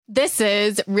This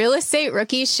is Real Estate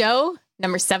Rookie Show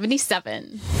number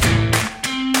 77. So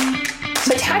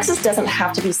taxes doesn't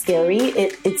have to be scary.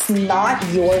 It's not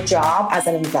your job as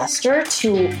an investor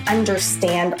to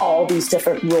understand all these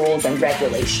different rules and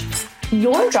regulations.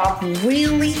 Your job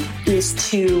really is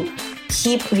to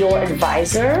keep your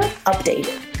advisor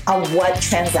updated on what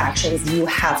transactions you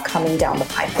have coming down the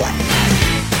pipeline.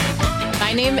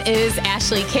 My name is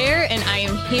Ashley Kerr, and I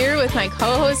am here with my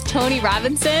co-host, Tony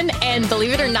Robinson. And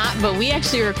believe it or not, but we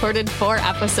actually recorded 4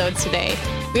 episodes today.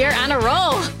 We are on a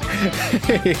roll.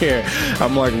 Here,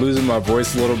 I'm like losing my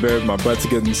voice a little bit. My butt's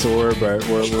getting sore, but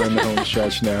we're in the home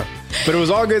stretch now. But it was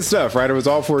all good stuff, right? It was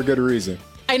all for a good reason.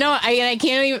 I know. I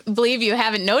can't even believe you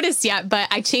haven't noticed yet, but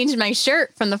I changed my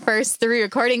shirt from the first 3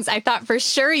 recordings. I thought for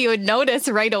sure you would notice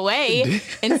right away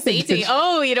and say to me,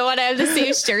 oh, you don't want to have the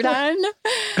same shirt on?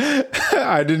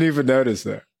 I didn't even notice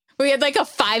that. We had like a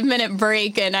 5-minute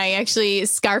break, and I actually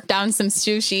scarfed down some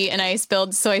sushi and I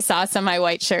spilled soy sauce on my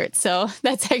white shirt. So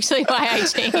that's actually why I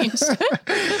changed.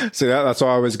 See, that's why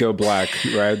I always go black,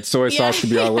 right? Soy sauce could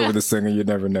be all over this thing and you'd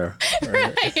never know.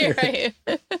 Right.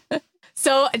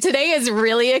 So today is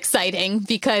really exciting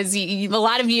because a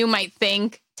lot of you might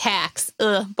think tax,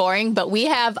 boring, but we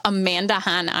have Amanda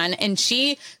Hahn on, and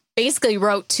she basically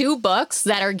wrote 2 books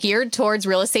that are geared towards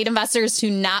real estate investors to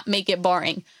not make it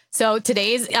boring. So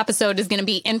today's episode is going to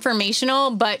be informational,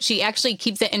 but she actually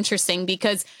keeps it interesting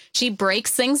because she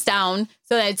breaks things down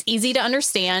so that it's easy to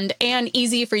understand and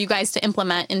easy for you guys to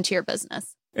implement into your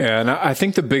business. Yeah, and I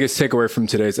think the biggest takeaway from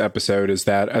today's episode is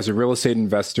that as a real estate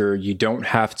investor, you don't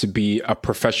have to be a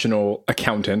professional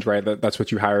accountant, right? That's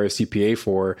what you hire a CPA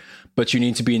for, but you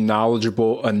need to be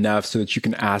knowledgeable enough so that you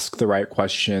can ask the right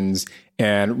questions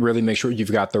and really make sure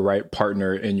you've got the right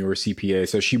partner in your CPA.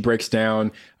 So she breaks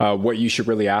down what you should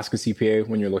really ask a CPA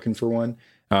when you're looking for one.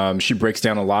 She breaks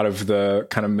down a lot of the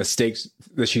kind of mistakes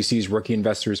that she sees rookie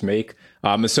investors make,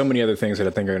 and so many other things that I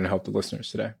think are going to help the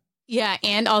listeners today. Yeah.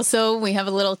 And also we have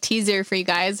a little teaser for you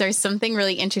guys. There's something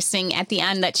really interesting at the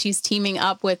end that she's teaming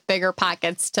up with Bigger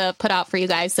Pockets to put out for you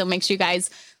guys. So make sure you guys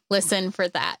listen for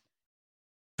that.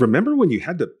 Remember when you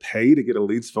had to pay to get a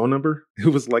lead's phone number?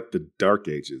 It was like the dark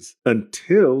ages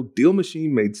until Deal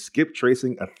Machine made skip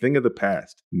tracing a thing of the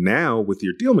past. Now, with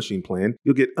your Deal Machine plan,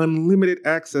 you'll get unlimited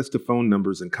access to phone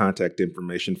numbers and contact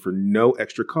information for no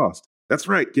extra cost. That's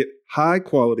right, get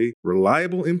high-quality,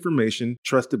 reliable information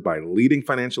trusted by leading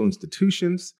financial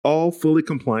institutions, all fully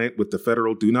compliant with the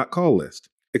federal Do Not Call list.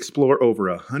 Explore over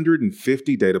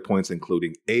 150 data points,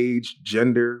 including age,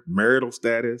 gender, marital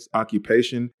status,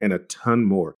 occupation, and a ton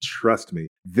more. Trust me,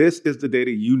 this is the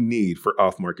data you need for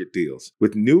off-market deals.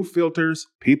 With new filters,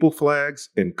 people flags,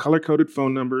 and color-coded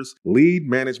phone numbers, lead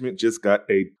management just got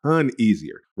a ton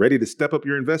easier. Ready to step up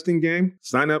your investing game?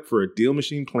 Sign up for a Deal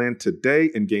Machine plan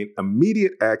today and gain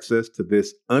immediate access to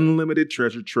this unlimited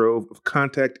treasure trove of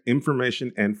contact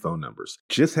information and phone numbers.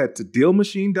 Just head to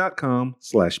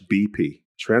DealMachine.com/BP.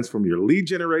 Transform your lead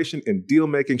generation and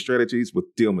deal-making strategies with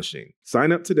Deal Machine.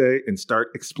 Sign up today and start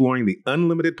exploring the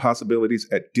unlimited possibilities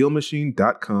at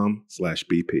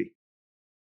DealMachine.com/BP.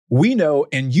 We know,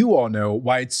 and you all know,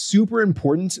 why it's super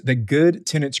important that good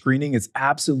tenant screening is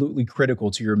absolutely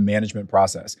critical to your management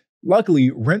process.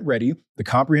 Luckily, RentRedi, the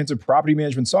comprehensive property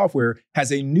management software,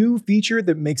 has a new feature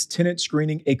that makes tenant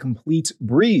screening a complete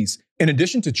breeze. In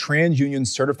addition to TransUnion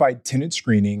certified tenant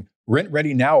screening,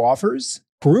 RentRedi now offers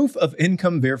proof of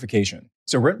income verification.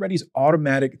 So RentRedi's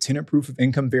automatic tenant proof of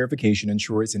income verification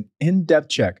ensures an in-depth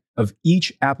check of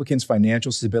each applicant's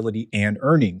financial stability and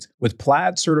earnings. With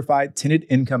Plaid certified tenant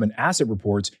income and asset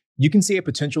reports, you can see a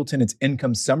potential tenant's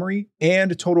income summary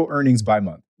and total earnings by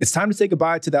month. It's time to say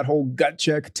goodbye to that whole gut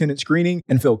check tenant screening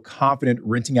and feel confident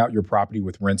renting out your property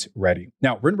with RentRedi.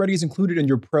 Now, RentRedi is included in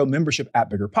your pro membership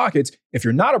at Bigger Pockets. If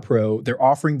you're not a pro, they're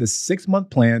offering the 6-month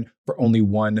plan for only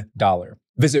 $1.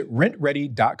 Visit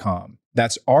rentredi.com.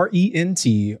 That's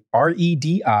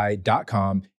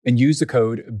RentRedi.com and use the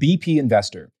code BP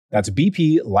Investor. That's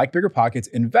BP, like Bigger Pockets,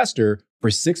 Investor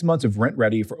for 6 months of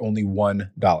RentRedi for only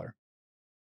 $1.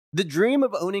 The dream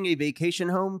of owning a vacation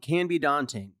home can be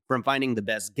daunting. From finding the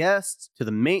best guests, to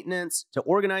the maintenance, to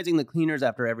organizing the cleaners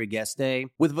after every guest day.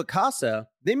 With Vacasa,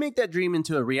 they make that dream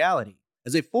into a reality.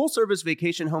 As a full-service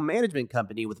vacation home management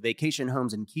company with vacation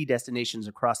homes in key destinations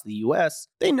across the U.S.,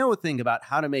 they know a thing about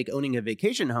how to make owning a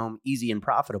vacation home easy and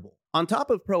profitable. On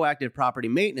top of proactive property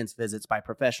maintenance visits by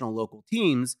professional local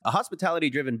teams, a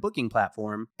hospitality-driven booking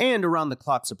platform, and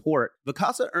around-the-clock support,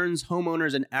 Vacasa earns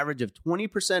homeowners an average of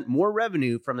 20% more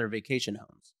revenue from their vacation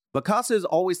homes. Vacasa is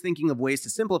always thinking of ways to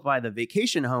simplify the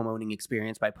vacation home owning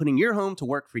experience by putting your home to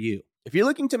work for you. If you're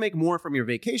looking to make more from your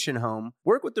vacation home,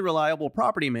 work with the reliable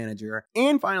property manager,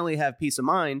 and finally have peace of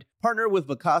mind, partner with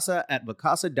Vacasa at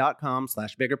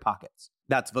vacasa.com/biggerpockets.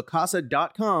 That's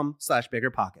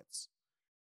vacasa.com/biggerpockets.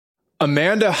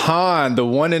 Amanda Hahn, the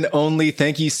one and only,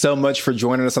 thank you so much for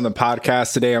joining us on the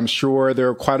podcast today. I'm sure there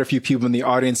are quite a few people in the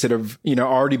audience that have,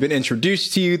 already been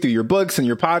introduced to you through your books and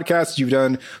your podcasts you've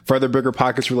done for other Bigger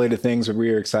Pockets related things. But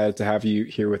we are excited to have you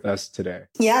here with us today.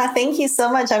 Yeah, thank you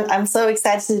so much. I'm so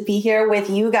excited to be here with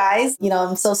you guys.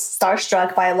 I'm so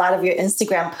starstruck by a lot of your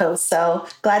Instagram posts. So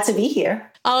glad to be here.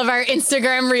 All of our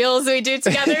Instagram reels we do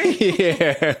together.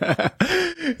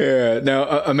 Yeah.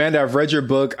 Now, Amanda, I've read your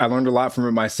book. I learned a lot from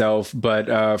it myself.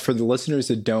 But for the listeners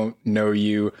that don't know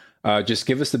you, just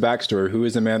give us the backstory. Who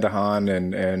is Amanda Hahn?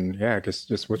 And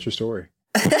just what's your story?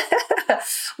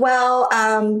 Well,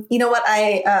 you know what?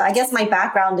 I guess my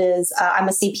background is I'm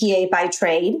a CPA by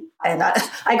trade, and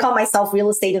I call myself real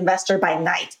estate investor by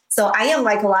night. So I am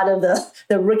like a lot of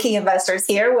the rookie investors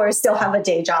here who still have a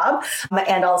day job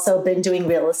and also been doing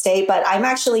real estate. But I'm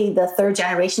actually the third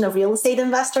generation of real estate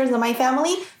investors in my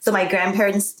family. So my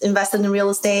grandparents invested in real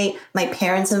estate. My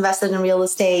parents invested in real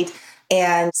estate.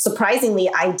 And surprisingly,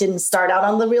 I didn't start out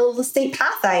on the real estate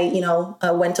path. I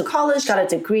went to college, got a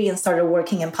degree, and started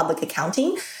working in public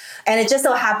accounting. And it just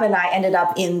so happened I ended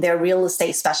up in their real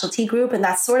estate specialty group. And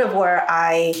that's sort of where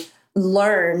I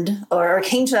learned or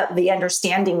came to the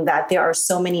understanding that there are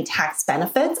so many tax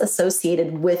benefits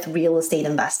associated with real estate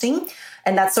investing.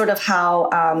 And that's sort of how,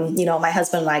 my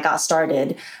husband and I got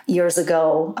started years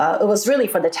ago. It was really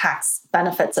for the tax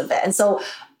benefits of it. And so,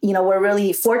 we're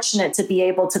really fortunate to be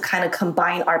able to kind of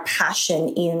combine our passion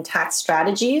in tax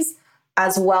strategies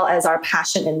as well as our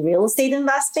passion in real estate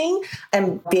investing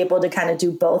and be able to kind of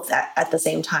do both at the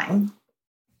same time.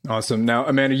 Awesome. Now,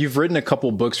 Amanda, you've written a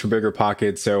couple books for Bigger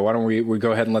Pockets. So why don't we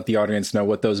go ahead and let the audience know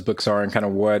what those books are and kind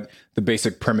of what the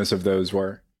basic premise of those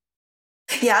were?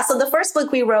 Yeah. So the first book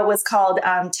we wrote was called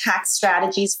Tax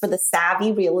Strategies for the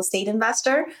Savvy Real Estate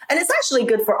Investor. And it's actually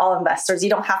good for all investors. You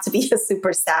don't have to be a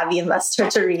super savvy investor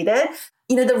to read it.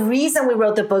 The reason we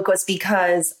wrote the book was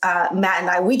because Matt and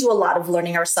I, we do a lot of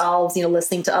learning ourselves,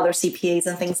 listening to other CPAs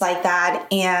and things like that.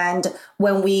 And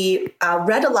when we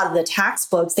read a lot of the tax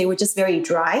books, they were just very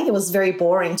dry. It was very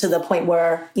boring to the point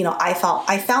where, I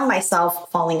found myself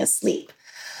falling asleep.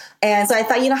 And so I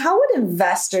thought, how would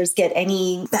investors get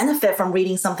any benefit from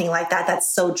reading something like that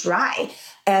that's so dry?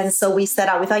 And so we set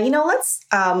out, we thought, let's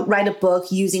write a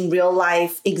book using real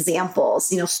life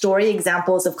examples, story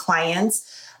examples of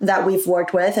clients that we've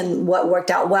worked with and what worked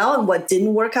out well and what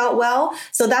didn't work out well.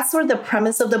 So that's sort of the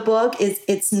premise of the book.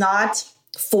 It's not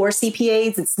for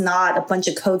CPAs. It's not a bunch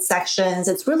of code sections.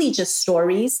 It's really just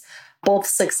stories, both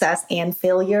success and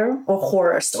failure, or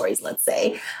horror stories, let's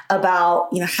say, about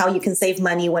how you can save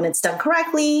money when it's done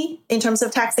correctly in terms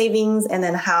of tax savings, and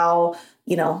then how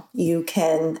you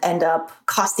can end up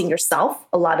costing yourself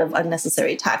a lot of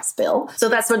unnecessary tax bill. So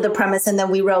that's sort of the premise. And then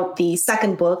we wrote the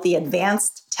second book, The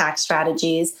Advanced Tax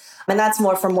Strategies. And that's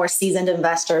more for more seasoned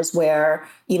investors where,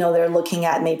 they're looking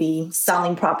at maybe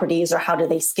selling properties or how do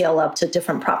they scale up to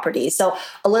different properties. So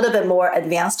a little bit more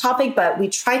advanced topic, but we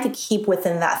try to keep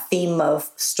within that theme of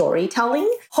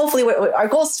storytelling. Hopefully our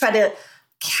goal is to try to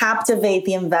captivate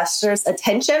the investor's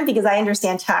attention, because I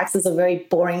understand tax is a very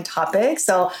boring topic.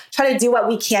 So try to do what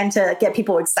we can to get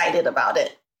people excited about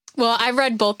it. Well, I've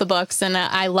read both the books and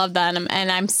I love them.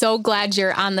 And I'm so glad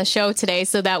you're on the show today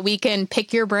so that we can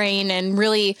pick your brain and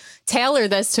really tailor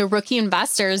this to rookie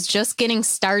investors just getting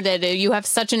started. You have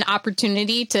such an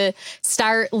opportunity to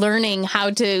start learning how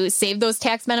to save those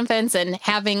tax benefits and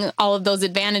having all of those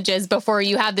advantages before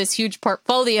you have this huge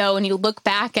portfolio and you look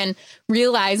back and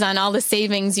realize on all the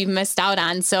savings you've missed out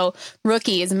on. So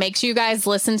rookies, make sure you guys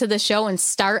listen to the show and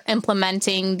start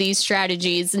implementing these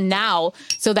strategies now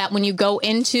so that when you go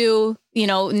into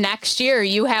next year,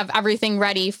 you have everything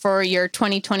ready for your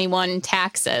 2021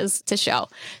 taxes to show.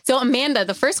 So Amanda,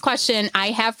 the first question I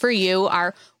have for you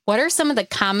are, what are some of the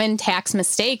common tax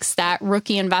mistakes that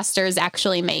rookie investors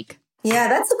actually make? Yeah,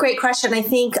 that's a great question. I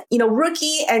think,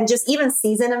 rookie and just even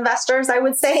seasoned investors, I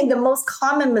would say the most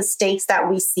common mistakes that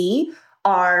we see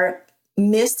are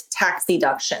missed tax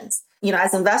deductions.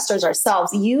 As investors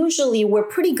ourselves, usually we're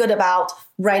pretty good about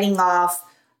writing off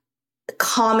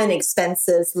common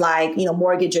expenses like,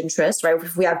 mortgage interest, right?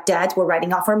 If we have debt, we're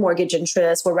writing off our mortgage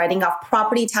interest, we're writing off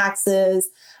property taxes,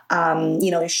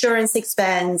 insurance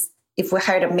expense. If we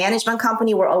hired a management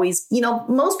company, we're always,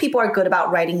 most people are good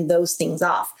about writing those things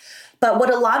off. But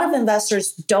what a lot of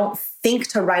investors don't think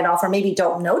to write off or maybe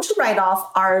don't know to write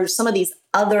off are some of these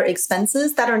other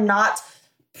expenses that are not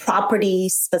property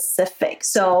specific.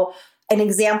 So an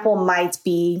example might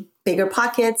be Bigger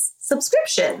Pockets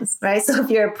subscriptions, right? So if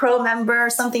you're a pro member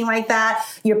or something like that,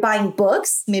 you're buying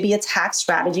books, maybe a tax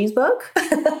strategies book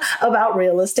about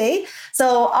real estate.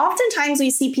 So oftentimes we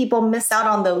see people miss out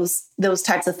on those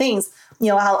types of things.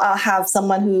 I'll have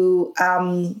someone who,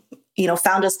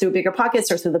 found us through Bigger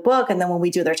Pockets or through the book. And then when we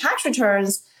do their tax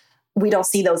returns, we don't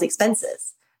see those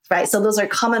expenses, right? So those are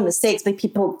common mistakes, but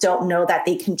people don't know that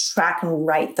they can track and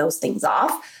write those things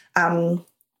off.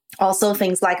 Also,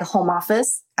 things like a home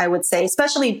office, I would say,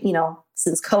 especially,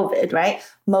 since COVID, right?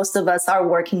 Most of us are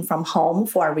working from home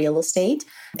for our real estate.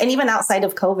 And even outside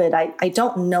of COVID, I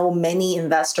don't know many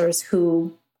investors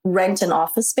who rent an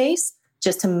office space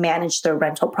just to manage their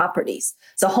rental properties.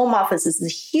 So home office is a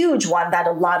huge one that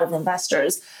a lot of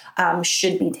investors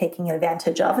should be taking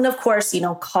advantage of. And of course,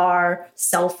 car,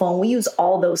 cell phone, we use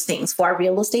all those things for our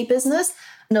real estate business.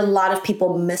 And a lot of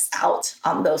people miss out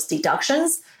on those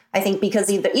deductions. I think because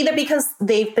either because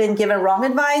they've been given wrong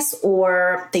advice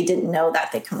or they didn't know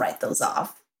that they can write those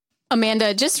off.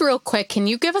 Amanda, just real quick, can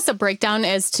you give us a breakdown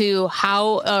as to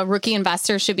how a rookie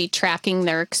investor should be tracking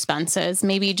their expenses?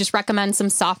 Maybe just recommend some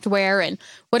software and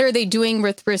what are they doing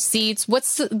with receipts?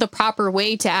 What's the proper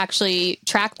way to actually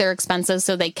track their expenses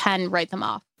so they can write them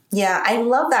off? Yeah, I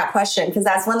love that question because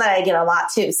that's one that I get a lot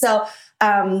too. So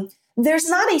there's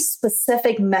not a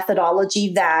specific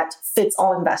methodology that fits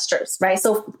all investors, right?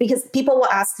 So because people will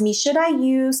ask me, should I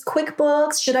use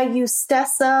QuickBooks? Should I use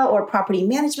Stessa or property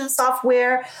management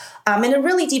software? And it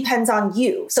really depends on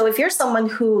you. So if you're someone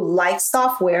who likes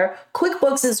software,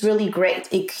 QuickBooks is really great.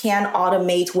 It can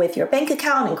automate with your bank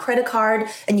account and credit card,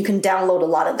 and you can download a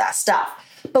lot of that stuff.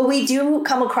 But we do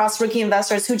come across rookie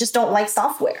investors who just don't like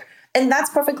software, and that's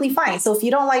perfectly fine. So if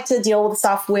you don't like to deal with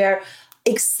software,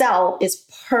 Excel is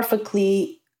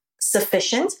perfectly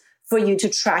sufficient for you to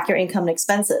track your income and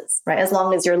expenses, right? As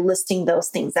long as you're listing those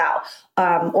things out.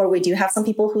 Or we do have some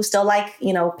people who still like,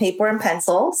 paper and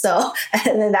pencil. So,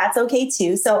 and then that's okay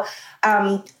too. So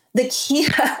the key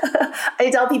I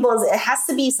tell people is it has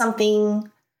to be something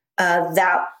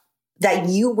that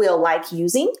you will like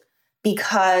using.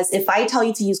 Because if I tell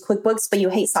you to use QuickBooks, but you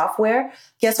hate software,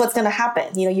 guess what's going to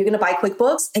happen? You're going to buy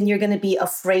QuickBooks and you're going to be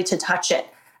afraid to touch it.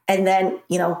 And then,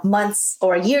 months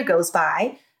or a year goes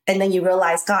by and then you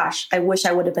realize, gosh, I wish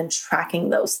I would have been tracking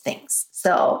those things.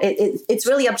 So it's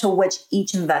really up to which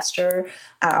each investor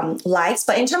likes.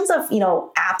 But in terms of,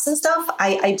 apps and stuff,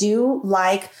 I do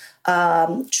like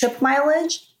Trip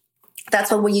Mileage.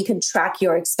 That's one where you can track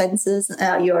your expenses,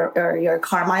 your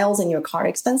car miles and your car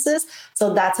expenses.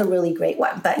 So that's a really great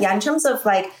one. But yeah, in terms of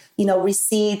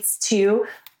receipts too,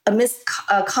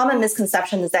 a common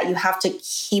misconception is that you have to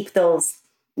keep those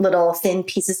little thin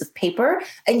pieces of paper,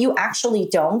 and you actually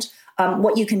don't.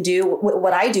 What you can do,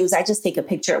 what I do is I just take a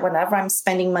picture. Whenever I'm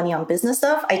spending money on business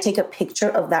stuff, I take a picture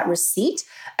of that receipt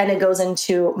and it goes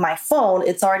into my phone.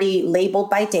 It's already labeled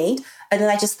by date. And then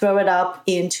I just throw it up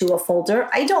into a folder.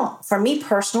 For me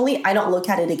personally, I don't look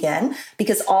at it again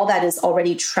because all that is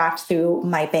already tracked through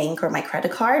my bank or my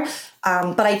credit card.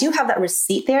 But I do have that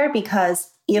receipt there because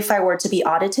if I were to be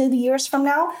audited years from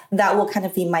now, that will kind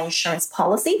of be my insurance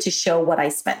policy to show what I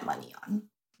spent money on.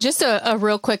 Just a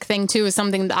real quick thing, too, is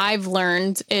something that I've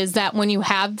learned is that when you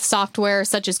have software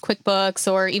such as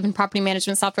QuickBooks or even property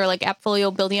management software like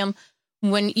AppFolio, Buildium,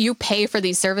 when you pay for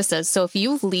these services, so if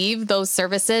you leave those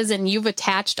services and you've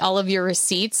attached all of your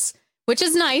receipts, which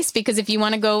is nice because if you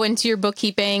want to go into your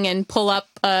bookkeeping and pull up,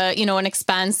 an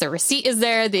expense, the receipt is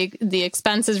there, the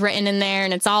expense is written in there,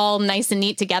 and it's all nice and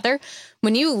neat together.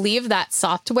 When you leave that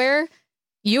software,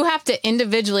 you have to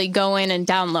individually go in and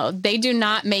download. They do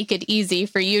not make it easy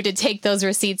for you to take those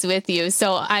receipts with you.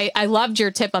 So I loved your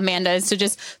tip, Amanda, is to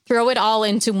just throw it all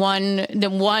into one,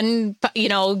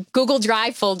 Google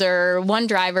Drive folder,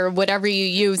 OneDrive, or whatever you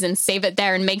use, and save it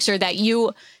there and make sure that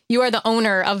you are the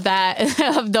owner of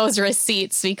of those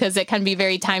receipts, because it can be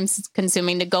very time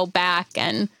consuming to go back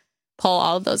and pull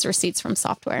all of those receipts from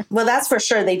software. Well, that's for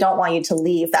sure. They don't want you to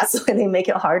leave. That's why they make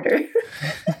it harder.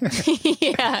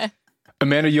 Yeah.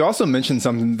 Amanda, you also mentioned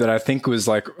something that I think was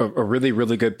like a really,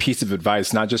 really good piece of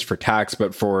advice, not just for tax,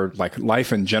 but for like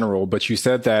life in general. But you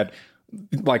said that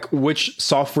like which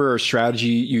software or strategy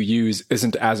you use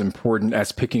isn't as important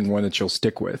as picking one that you'll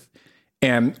stick with.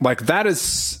 And like that is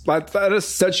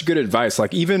such good advice.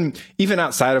 Like even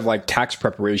outside of like tax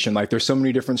preparation, like there's so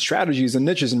many different strategies and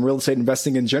niches in real estate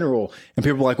investing in general. And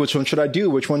people are like, which one should I do?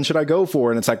 Which one should I go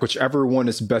for? And it's like whichever one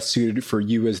is best suited for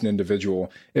you as an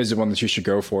individual is the one that you should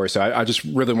go for. So I just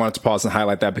really wanted to pause and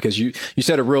highlight that because you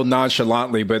said it real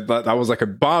nonchalantly, but that was like a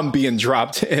bomb being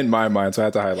dropped in my mind. So I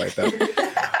had to highlight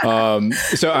that.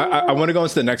 So I want to go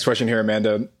into the next question here,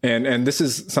 Amanda. And this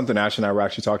is something Ash and I were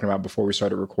actually talking about before we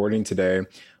started recording today.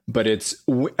 But it's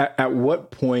at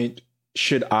what point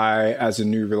should I, as a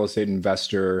new real estate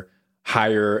investor,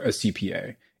 hire a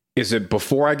CPA? Is it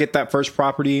before I get that first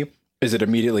property? Is it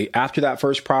immediately after that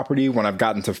first property when I've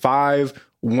gotten to 5?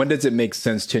 When does it make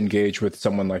sense to engage with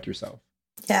someone like yourself?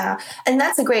 Yeah. And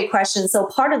that's a great question. So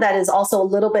part of that is also a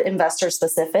little bit investor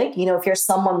specific. If you're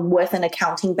someone with an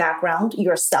accounting background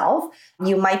yourself,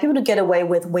 you might be able to get away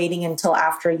with waiting until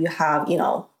after you have,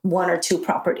 1 or 2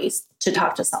 properties to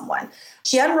talk to someone.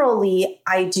 Generally,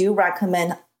 I do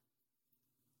recommend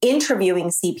interviewing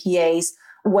CPAs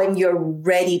when you're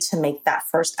ready to make that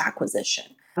first acquisition.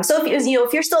 So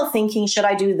if you're still thinking, should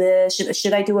I do this?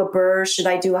 Should I do a BRRRR? Should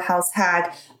I do a house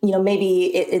hack? Maybe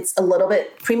it's a little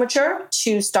bit premature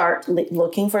to start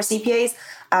looking for CPAs.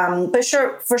 But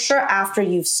for sure, after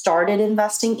you've started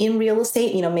investing in real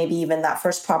estate, maybe even that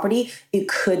first property, it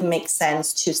could make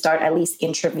sense to start at least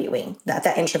interviewing that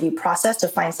interview process to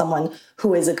find someone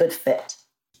who is a good fit.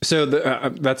 So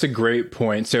that's a great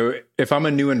point. So if I'm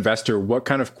a new investor, what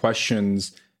kind of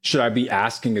questions should I be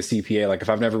asking a CPA? Like if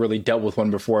I've never really dealt with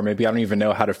one before, maybe I don't even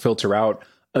know how to filter out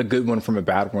a good one from a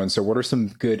bad one. So what are some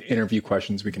good interview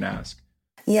questions we can ask?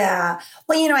 Yeah.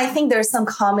 Well, I think there's some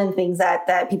common things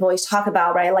that people always talk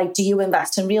about, right? Like, do you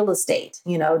invest in real estate?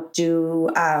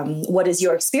 What is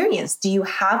your experience? Do you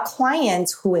have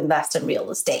clients who invest in real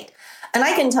estate? And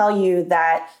I can tell you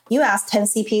that you ask 10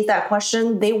 CPAs that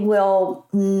question, they will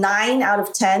 9 out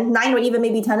of 10, 9 or even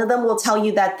maybe 10 of them will tell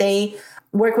you that they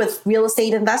work with real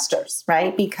estate investors,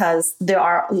 right? Because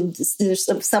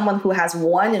there's someone who has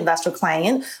one investor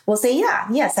client will say,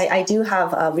 yes, I do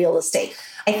have real estate.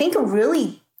 I think a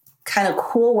really kind of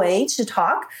cool way to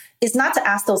talk is not to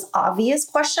ask those obvious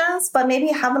questions, but maybe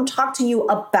have them talk to you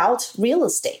about real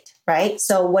estate, right?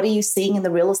 So what are you seeing in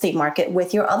the real estate market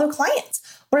with your other clients?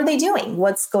 What are they doing?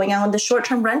 What's going on in the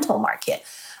short-term rental market?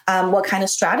 What kind of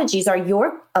strategies are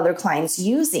your other clients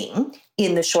using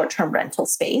in the short-term rental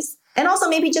space? And also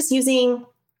maybe just using,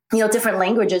 different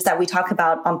languages that we talk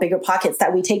about on Bigger Pockets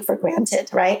that we take for granted,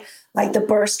 right? Like the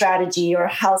BRRRR strategy or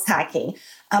house hacking.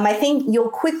 I think you'll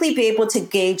quickly be able to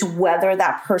gauge whether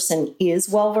that person is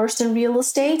well-versed in real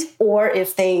estate or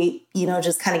if they,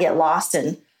 just kind of get lost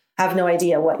and have no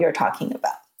idea what you're talking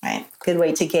about, right? Good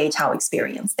way to gauge how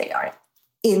experienced they are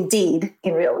indeed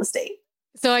in real estate.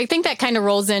 So I think that kind of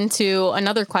rolls into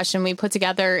another question we put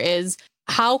together is,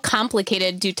 how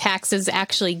complicated do taxes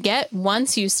actually get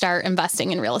once you start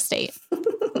investing in real estate?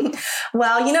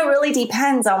 Well, really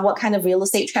depends on what kind of real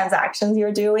estate transactions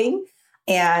you're doing.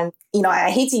 And,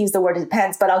 I hate to use the word it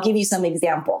depends, but I'll give you some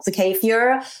examples. Okay. If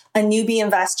you're a newbie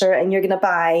investor and you're going to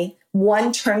buy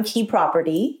one turnkey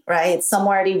property, right? It's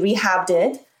someone already rehabbed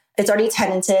it. It's already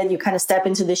tenanted. You kind of step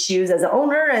into the shoes as an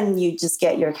owner and you just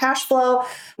get your cash flow.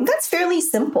 That's fairly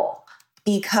simple,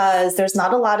 because there's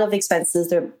not a lot of expenses.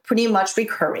 They're pretty much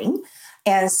recurring.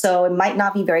 And so it might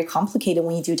not be very complicated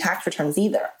when you do tax returns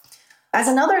either. As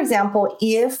another example,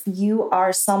 if you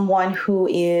are someone who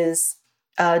is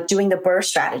doing the BRRRR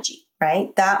strategy,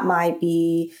 right? That might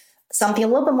be something a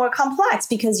little bit more complex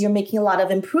because you're making a lot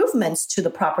of improvements to the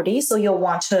property. So you'll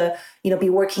want to, be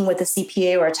working with a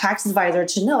CPA or a tax advisor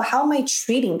to know, how am I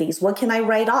treating these? What can I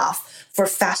write off for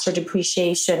faster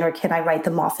depreciation, or can I write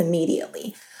them off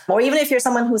immediately? Or even if you're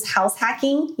someone who's house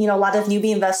hacking, a lot of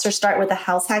newbie investors start with the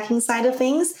house hacking side of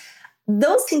things.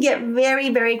 Those can get very,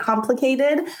 very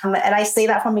complicated. And I say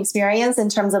that from experience in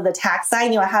terms of the tax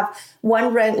side. I have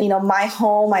one rent, my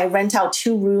home, I rent out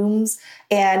 2 rooms,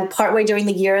 and partway during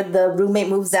the year, the roommate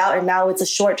moves out and now it's a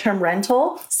short-term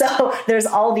rental. So there's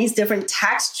all these different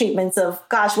tax treatments of,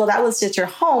 gosh, well, that was just your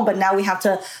home, but now we have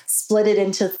to split it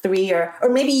into 3 or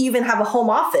maybe you even have a home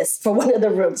office for one of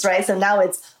the rooms, right? So now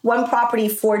it's one property,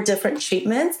 4 different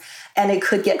treatments, and it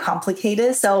could get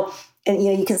complicated. So and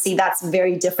you can see that's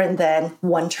very different than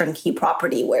one turnkey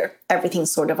property where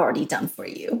everything's sort of already done for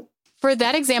you. For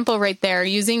that example right there,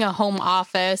 using a home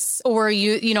office or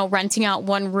renting out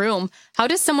one room, how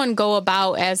does someone go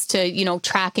about as to,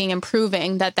 tracking and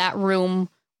proving that room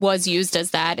was used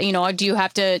as that? Do you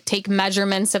have to take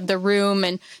measurements of the room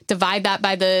and divide that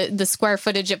by the square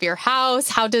footage of your house?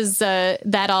 How does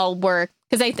that all work?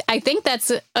 Because I think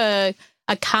that's a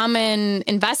common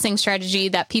investing strategy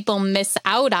that people miss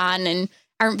out on and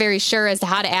aren't very sure as to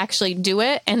how to actually do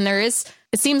it. And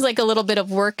it seems like a little bit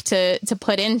of work to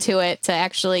put into it to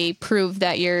actually prove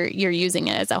that you're using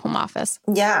it as a home office.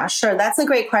 Yeah, sure. That's a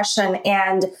great question.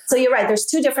 And so you're right. There's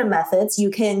 2 different methods. You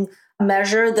can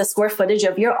measure the square footage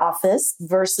of your office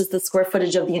versus the square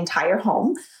footage of the entire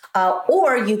home.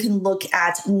 Or you can look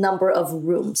at number of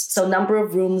rooms. So number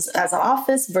of rooms as an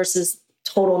office versus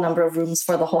total number of rooms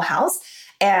for the whole house.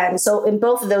 And so in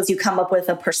both of those, you come up with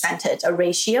a percentage, a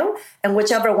ratio, and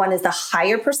whichever one is the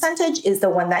higher percentage is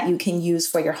the one that you can use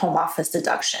for your home office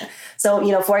deduction.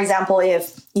 So, for example,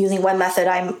 if using one method,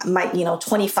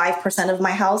 25% of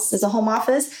my house is a home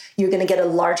office, you're going to get a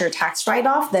larger tax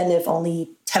write-off than if only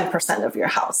 10% of your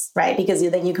house, right? Because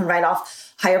then you can write off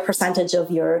higher percentage of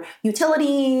your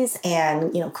utilities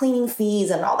and, cleaning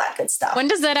fees and all that good stuff. When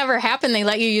does that ever happen? They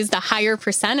let you use the higher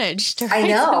percentage to I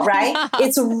know, right? Off.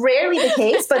 It's rarely the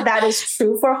case, but that is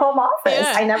true for home office.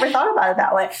 Yeah. I never thought about it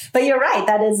that way, but you're right.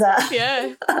 That is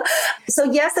yeah. So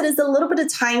yes, it is a little bit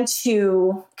of time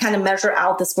to kind of measure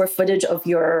out the square footage of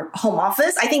your home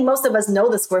office. I think most of us know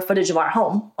the square footage of our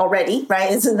home already,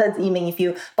 right? So that, if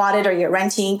you bought it or you're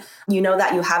renting, you know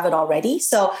that you have it already.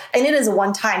 So, and it is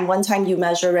one time you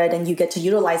measure it and you get to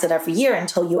utilize it every year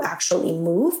until you actually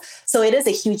move. So it is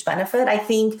a huge benefit. I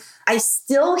think I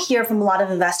still hear from a lot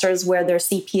of investors where their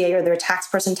CPA or their tax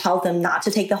person tells them not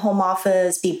to take the home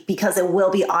office because it will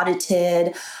be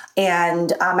audited.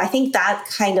 And I think that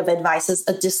kind of advice is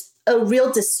a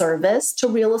real disservice to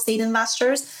real estate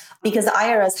investors, because the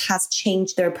IRS has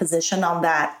changed their position on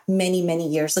that many, many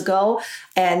years ago.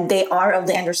 And they are of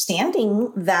the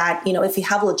understanding that, if you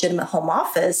have a legitimate home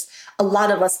office, a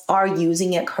lot of us are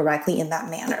using it correctly in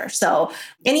that manner. So,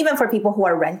 and even for people who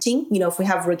are renting, if we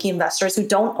have rookie investors who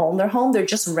don't own their home, they're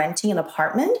just renting an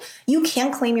apartment, you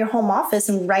can claim your home office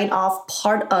and write off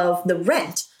part of the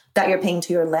rent that you're paying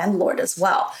to your landlord as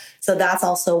well. So that's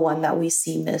also one that we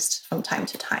see missed from time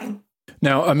to time.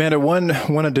 Now, Amanda, one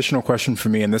additional question for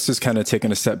me, and this is kind of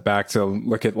taking a step back to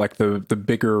look at like the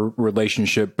bigger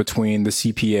relationship between the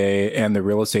CPA and the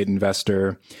real estate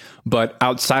investor. But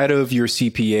outside of your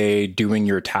CPA doing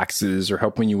your taxes or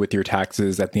helping you with your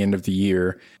taxes at the end of the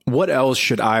year, what else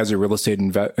should I as a real estate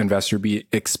investor be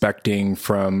expecting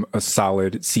from a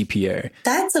solid CPA?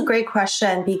 That's a great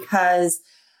question, because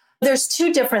there's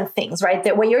two different things, right?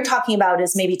 That what you're talking about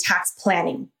is maybe tax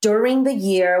planning. During the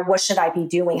year, what should I be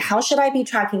doing? How should I be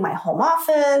tracking my home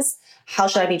office? How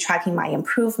should I be tracking my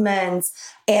improvements?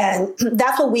 And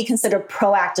that's what we consider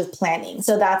proactive planning.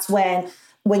 So that's when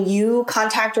you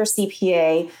contact your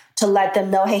CPA to let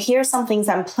them know, hey, here's some things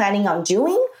I'm planning on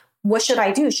doing. What should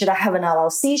I do? Should I have an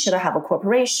LLC? Should I have a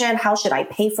corporation? How should I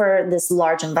pay for this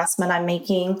large investment I'm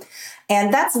making?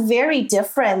 And that's very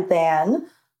different than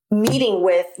meeting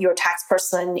with your tax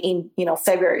person in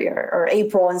February or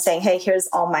April and saying, hey, here's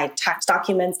all my tax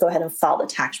documents, go ahead and file the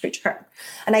tax return.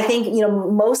 And I think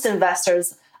most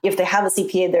investors, if they have a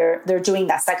CPA, they're doing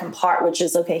that second part, which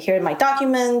is, okay, here are my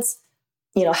documents,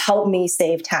 help me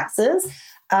save taxes.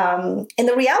 And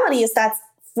the reality is that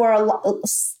for a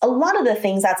lot of the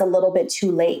things, that's a little bit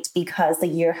too late because the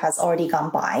year has already gone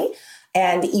by.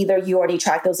 And either you already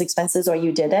tracked those expenses or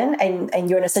you didn't. And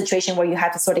you're in a situation where you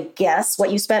have to sort of guess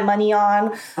what you spent money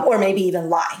on, or maybe even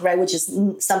lie, right? Which is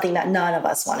something that none of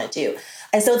us want to do.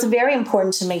 And so it's very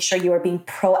important to make sure you are being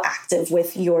proactive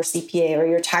with your CPA or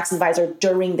your tax advisor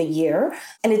during the year.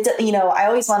 And I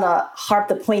always want to harp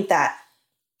the point that,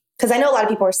 because I know a lot of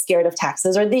people are scared of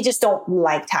taxes, or they just don't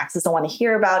like taxes, don't want to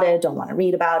hear about it, don't want to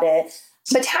read about it.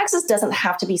 But taxes doesn't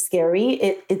have to be scary.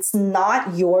 It's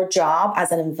not your job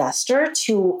as an investor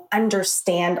to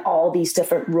understand all these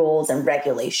different rules and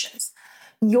regulations.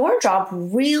 Your job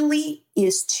really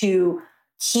is to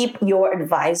keep your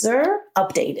advisor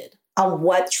updated on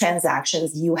what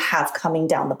transactions you have coming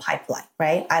down the pipeline,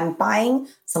 right? I'm buying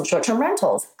some short-term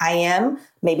rentals. I am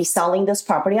maybe selling this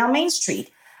property on Main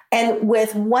Street. And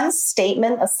with one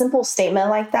statement, a simple statement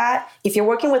like that, if you're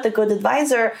working with a good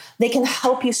advisor, they can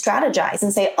help you strategize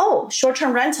and say, oh,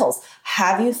 short-term rentals,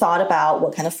 have you thought about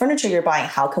what kind of furniture you're buying?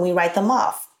 How can we write them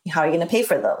off? How are you going to pay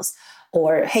for those?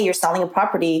 Or, hey, you're selling a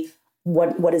property.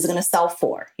 What is it going to sell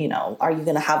for? Are you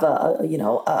going to have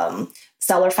a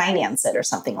seller finance it or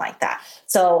something like that?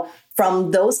 So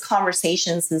from those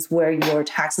conversations is where your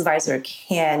tax advisor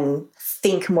can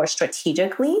think more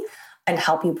strategically and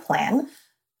help you plan.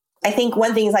 I think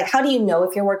one thing is like, how do you know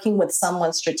if you're working with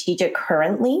someone strategic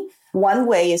currently? One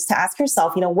way is to ask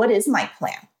yourself, what is my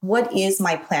plan? What is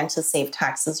my plan to save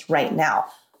taxes right now?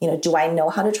 Do I know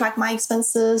how to track my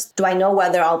expenses? Do I know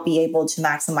whether I'll be able to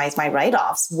maximize my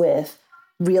write-offs with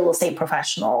real estate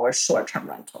professional or short-term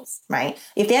rentals, right?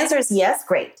 If the answer is yes,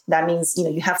 great. That means,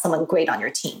 you have someone great on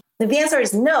your team. If the answer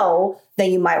is no,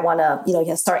 then you might want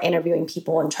to, start interviewing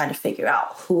people and trying to figure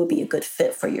out who would be a good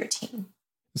fit for your team.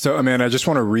 So, Amanda, I just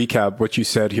want to recap what you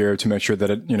said here to make sure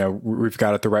that we've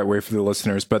got it the right way for the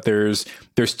listeners. But there's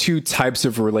two types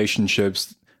of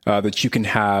relationships that you can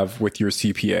have with your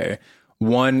CPA.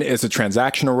 One is a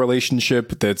transactional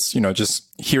relationship that's, just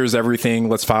here's everything,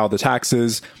 let's file the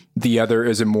taxes. The other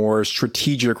is a more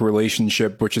strategic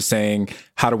relationship, which is saying,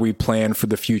 how do we plan for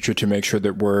the future to make sure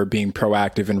that we're being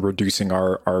proactive in reducing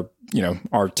our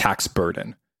tax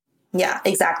burden? Yeah,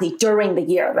 exactly. During the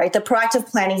year, right? The proactive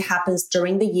planning happens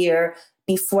during the year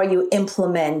before you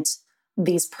implement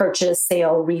these purchase,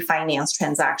 sale, refinance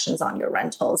transactions on your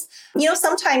rentals.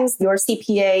 Sometimes your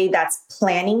CPA that's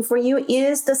planning for you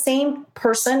is the same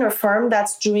person or firm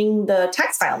that's doing the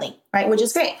tax filing, right? Which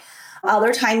is great.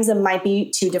 Other times it might be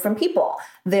two different people.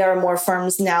 There are more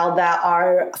firms now that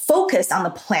are focused on the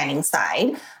planning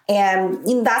side.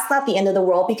 And that's not the end of the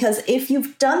world, because if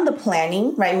you've done the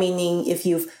planning, right, meaning if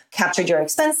you've captured your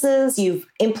expenses, you've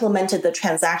implemented the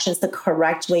transactions the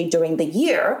correct way during the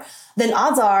year, then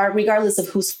odds are, regardless of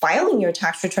who's filing your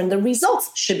tax return, the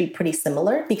results should be pretty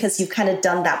similar because you've kind of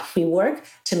done that pre-work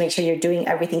to make sure you're doing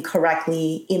everything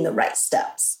correctly in the right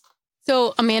steps.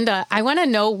 So, Amanda, I want to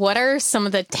know, what are some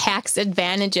of the tax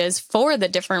advantages for the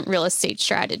different real estate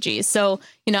strategies? So,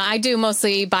 I do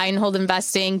mostly buy and hold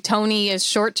investing. Tony is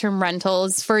short-term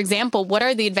rentals. For example, what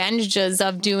are the advantages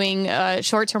of doing a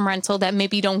short-term rental that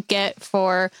maybe you don't get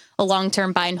for a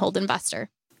long-term buy and hold investor?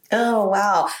 Oh,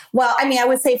 wow. Well, I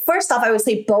would say, first off,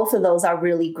 both of those are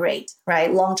really great,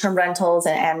 right? Long-term rentals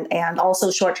and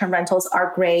also short-term rentals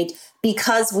are great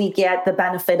because we get the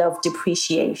benefit of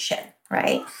depreciation,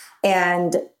 right?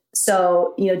 And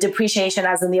so, depreciation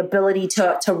as in the ability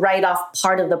to write off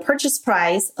part of the purchase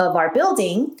price of our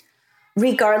building,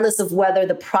 regardless of whether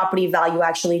the property value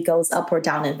actually goes up or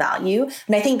down in value.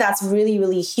 And I think that's really,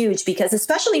 really huge because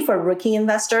especially for rookie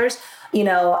investors,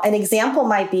 an example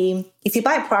might be if you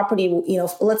buy a property,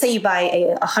 let's say you buy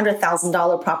a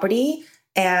 $100,000 property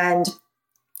and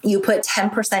you put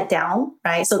 10% down,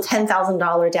 right? So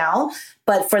 $10,000 down.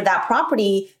 But for that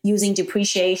property using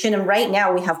depreciation, and right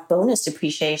now we have bonus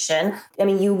depreciation,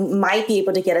 you might be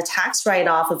able to get a tax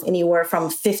write-off of anywhere from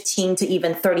 $15,000 to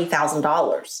even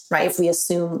 $30,000, right? If we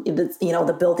assume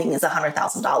the building is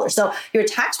 $100,000. So your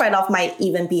tax write-off might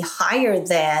even be higher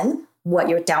than what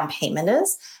your down payment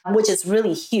is, which is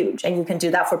really huge. And you can do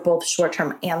that for both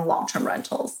short-term and long-term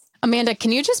rentals. Amanda,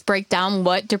 can you just break down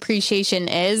what depreciation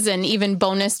is and even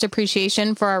bonus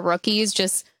depreciation for our rookies?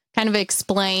 Just kind of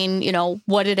explain,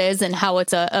 what it is and how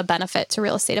it's a benefit to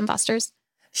real estate investors.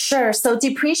 Sure. So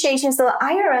depreciation, so the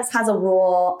IRS has a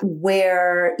rule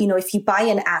where, if you buy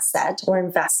an asset or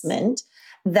investment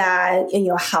that,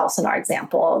 a house in our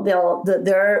example,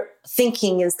 their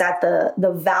thinking is that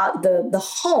the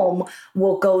home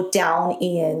will go down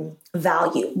in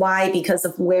value. Why? Because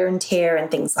of wear and tear and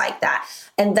things like that.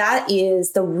 And that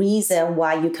is the reason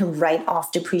why you can write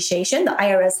off depreciation. The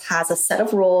IRS has a set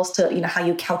of rules to, how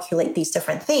you calculate these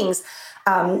different things.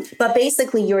 But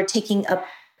basically you're taking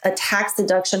a tax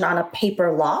deduction on a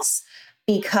paper loss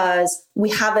because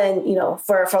we haven't,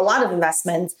 for a lot of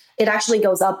investments, it actually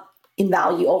goes up in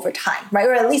value over time, right?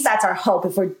 Or at least that's our hope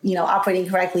if we're, operating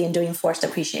correctly and doing forced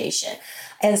depreciation.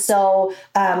 And so,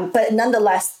 but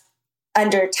nonetheless,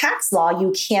 under tax law,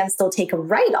 you can still take a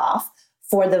write-off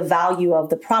for the value of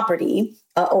the property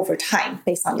over time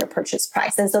based on your purchase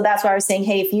price. And so that's why I was saying,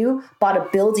 hey, if you bought a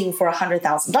building for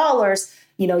 $100,000,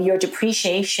 your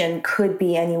depreciation could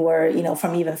be anywhere,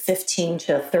 from even 15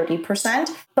 to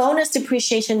 30%. Bonus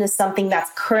depreciation is something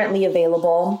that's currently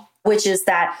available, which is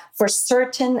that for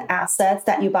certain assets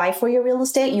that you buy for your real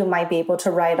estate, you might be able to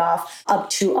write off up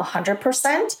to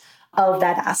 100% of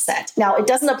that asset. Now, it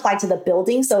doesn't apply to the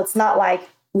building. So it's not like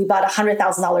we bought a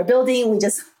 $100,000 building, we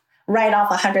just write off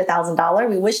 $100,000.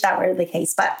 We wish that were the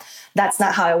case, but that's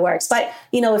not how it works. But,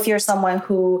 if you're someone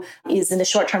who is in the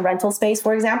short-term rental space,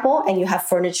 for example, and you have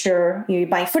furniture, you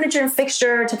buy furniture and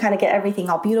fixture to kind of get everything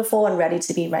all beautiful and ready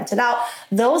to be rented out.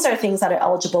 Those are things that are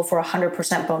eligible for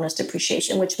 100% bonus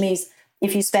depreciation, which means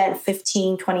if you spent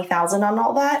 $15,000, $20,000 on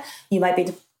all that, you might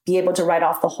be able to write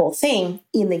off the whole thing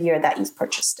in the year that you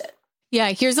purchased it.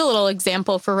 Yeah, here's a little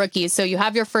example for rookies. So you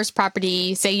have your first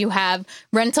property, say you have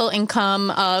rental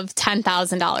income of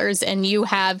 $10,000 and you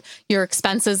have your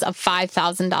expenses of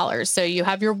 $5,000. So you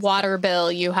have your water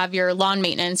bill, you have your lawn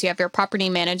maintenance, you have your property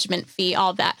management fee,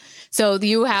 all of that. So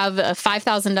you have a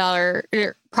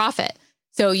 $5,000 profit.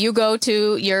 So you go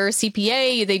to your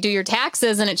CPA, they do your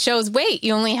taxes, and it shows, wait,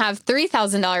 you only have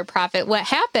 $3,000 profit. What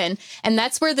happened? And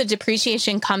that's where the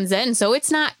depreciation comes in. So it's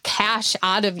not cash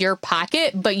out of your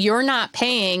pocket, but you're not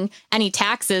paying any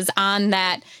taxes on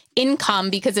that income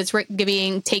because it's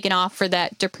being taken off for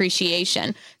that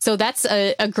depreciation. So that's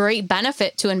a great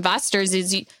benefit to investors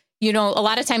is, you know, a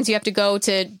lot of times you have to go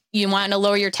to, you want to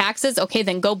lower your taxes. Okay,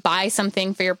 then go buy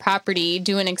something for your property,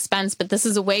 do an expense. But this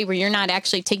is a way where you're not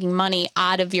actually taking money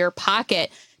out of your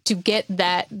pocket to get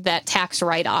that tax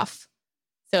write-off.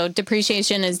 So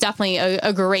depreciation is definitely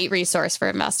a great resource for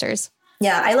investors.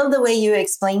 Yeah, I love the way you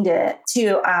explained it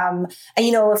too. And,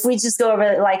 you know, if we just go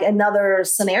over like another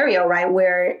scenario, right,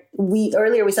 where we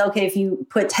said, okay, if you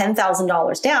put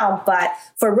 $10,000 down, but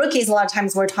for rookies, a lot of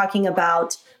times we're talking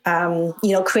about,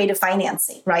 creative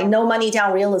financing, right? No money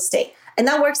down real estate. And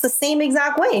that works the same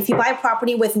exact way. If you buy a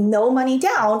property with no money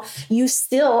down, you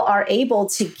still are able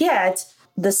to get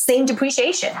the same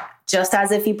depreciation, just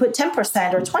as if you put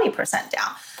 10% or 20%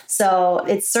 down. So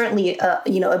it's certainly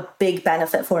a big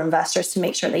benefit for investors to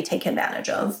make sure they take advantage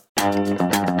of.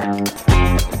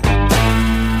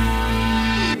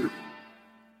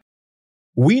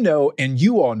 We know, and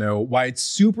you all know, why it's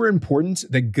super important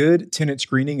that good tenant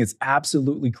screening is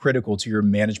absolutely critical to your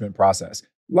management process.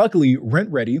 Luckily,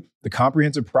 RentRedi, the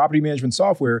comprehensive property management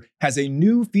software, has a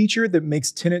new feature that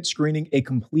makes tenant screening a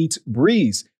complete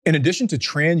breeze. In addition to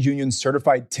TransUnion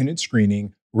certified tenant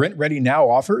screening, RentRedi now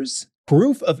offers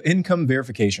proof of income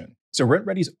verification. So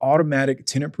RentRedi's automatic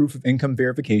tenant proof of income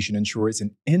verification ensures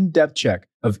an in-depth check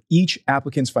of each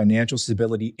applicant's financial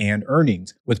stability and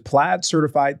earnings. With Plaid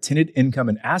certified tenant income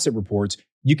and asset reports,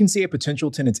 you can see a potential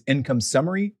tenant's income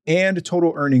summary and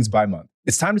total earnings by month.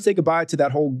 It's time to say goodbye to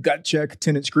that whole gut check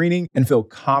tenant screening and feel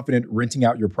confident renting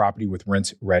out your property with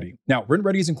RentRedi. Now,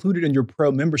 RentRedi is included in your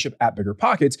pro membership at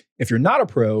BiggerPockets. If you're not a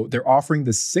pro, they're offering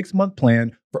the 6-month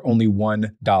plan for only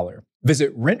 $1.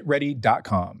 Visit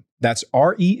rentredi.com. That's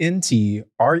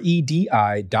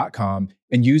RentRedi.com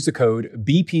and use the code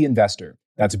BP Investor.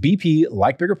 That's BP,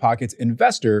 like BiggerPockets,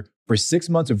 Investor for 6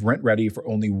 months of RentRedi for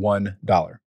only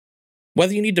 $1.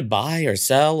 Whether you need to buy or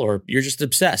sell, or you're just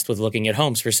obsessed with looking at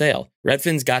homes for sale,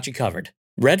 Redfin's got you covered.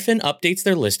 Redfin updates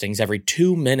their listings every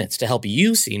 2 minutes to help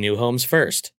you see new homes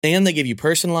first. And they give you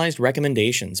personalized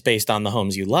recommendations based on the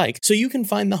homes you like, so you can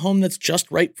find the home that's just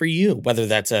right for you, whether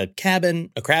that's a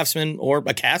cabin, a Craftsman, or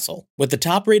a castle. With the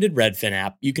top-rated Redfin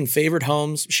app, you can favorite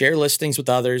homes, share listings with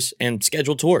others, and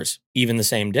schedule tours, even the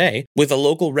same day, with a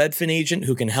local Redfin agent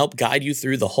who can help guide you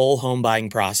through the whole home buying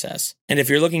process. And if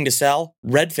you're looking to sell,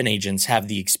 Redfin agents have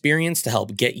the experience to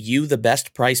help get you the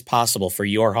best price possible for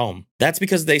your home. That's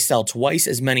because they sell twice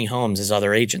as many homes as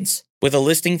other agents. With a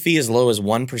listing fee as low as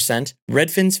 1%,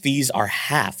 Redfin's fees are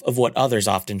half of what others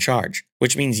often charge,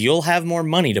 which means you'll have more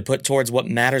money to put towards what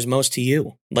matters most to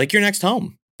you, like your next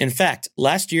home. In fact,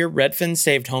 last year, Redfin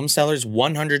saved home sellers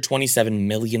 $127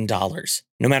 million.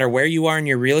 No matter where you are in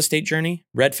your real estate journey,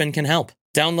 Redfin can help.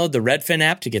 Download the Redfin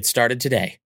app to get started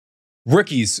today.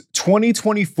 Rookies,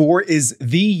 2024 is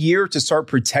the year to start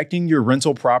protecting your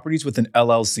rental properties with an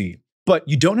LLC. But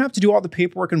you don't have to do all the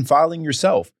paperwork and filing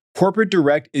yourself. Corporate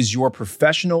Direct is your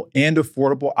professional and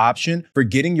affordable option for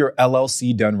getting your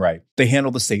LLC done right. They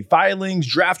handle the state filings,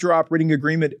 draft your operating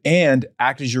agreement, and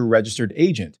act as your registered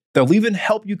agent. They'll even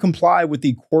help you comply with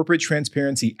the Corporate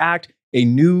Transparency Act, a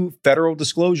new federal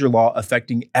disclosure law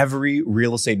affecting every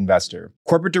real estate investor.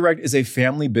 Corporate Direct is a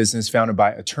family business founded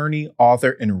by attorney,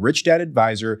 author, and rich dad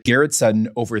advisor Garrett Sutton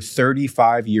over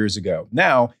 35 years ago.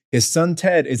 Now, his son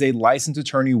Ted is a licensed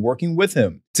attorney working with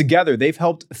him. Together, they've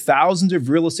helped thousands of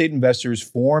real estate investors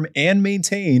form and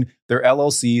maintain their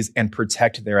LLCs and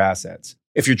protect their assets.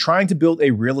 If you're trying to build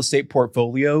a real estate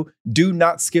portfolio, do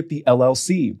not skip the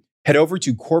LLC. Head over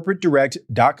to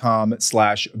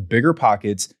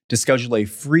corporatedirect.com/biggerpockets to schedule a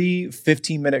free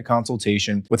 15-minute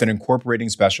consultation with an incorporating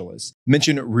specialist.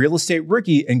 Mention Real Estate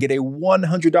Rookie and get a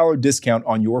 $100 discount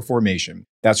on your formation.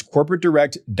 That's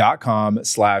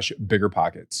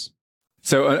corporatedirect.com/biggerpockets.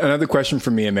 So another question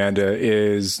for me, Amanda,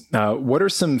 is what are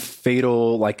some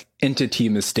fatal entity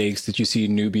mistakes that you see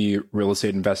newbie real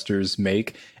estate investors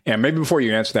make? And maybe before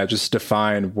you answer that, just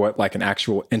define what an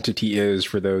actual entity is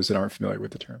for those that aren't familiar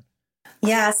with the term.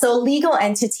 Yeah, so legal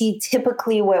entity,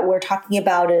 typically what we're talking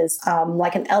about is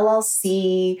like an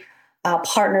LLC,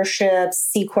 partnership,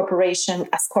 C corporation,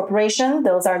 S corporation.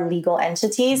 Those are legal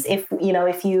entities. If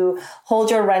you hold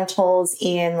your rentals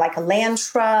in like a land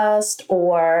trust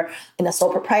or in a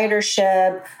sole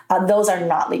proprietorship, those are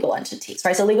not legal entities,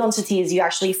 right? So legal entities, you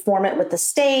actually form it with the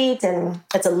state and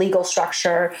it's a legal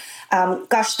structure. I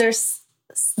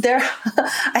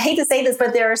hate to say this,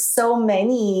 but there are so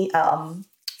many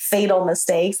fatal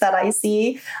mistakes that I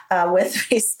see with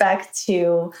respect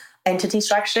to entity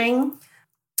structuring.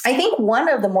 I think one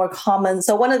of the most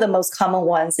common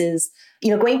ones is,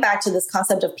 going back to this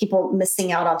concept of people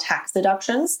missing out on tax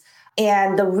deductions.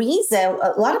 And the reason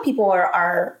a lot of people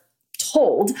are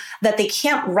told that they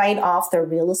can't write off their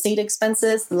real estate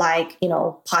expenses like,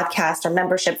 podcast or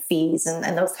membership fees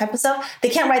and those type of stuff. They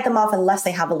can't write them off unless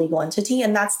they have a legal entity.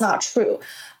 And that's not true.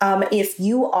 If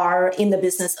you are in the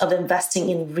business of investing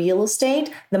in real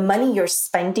estate, the money you're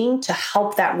spending to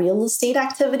help that real estate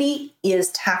activity is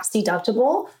tax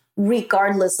deductible,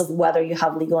 regardless of whether you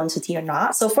have a legal entity or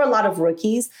not. So for a lot of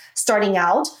rookies starting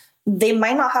out, they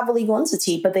might not have a legal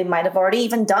entity, but they might have already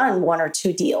even done 1 or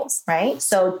 2 deals, right?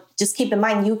 So just keep in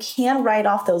mind, you can write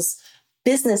off those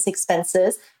business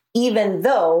expenses, even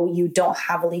though you don't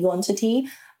have a legal entity.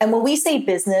 And when we say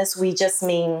business, we just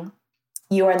mean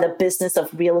you're in the business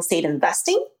of real estate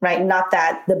investing, right? Not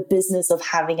that the business of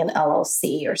having an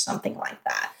LLC or something like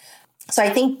that. So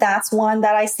I think that's one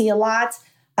that I see a lot.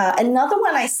 Another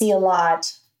one I see a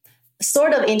lot,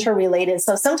 sort of interrelated.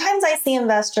 So sometimes I see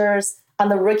investors on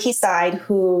the rookie side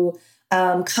who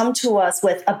come to us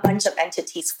with a bunch of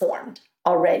entities formed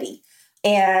already.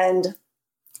 And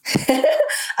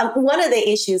one of the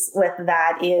issues with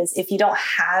that is if you don't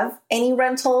have any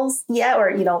rentals yet, or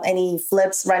any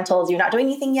flips, rentals, you're not doing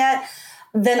anything yet,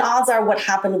 then odds are what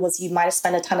happened was you might have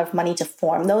spent a ton of money to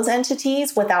form those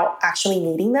entities without actually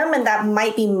needing them. And that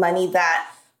might be money that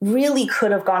really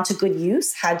could have gone to good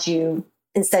use had you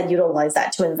instead utilize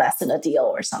that to invest in a deal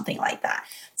or something like that.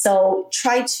 So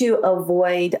try to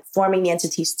avoid forming the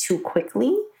entities too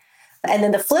quickly. And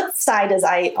then the flip side is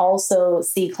I also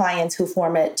see clients who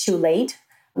form it too late,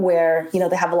 where,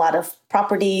 they have a lot of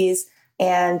properties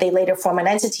and they later form an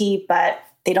entity, but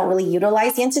they don't really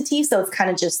utilize the entity. So it's kind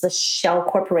of just the shell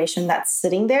corporation that's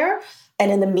sitting there.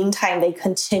 And in the meantime, they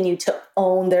continue to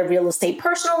own their real estate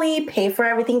personally, pay for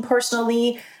everything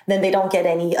personally. Then they don't get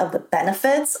any of the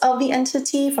benefits of the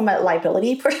entity from a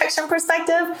liability protection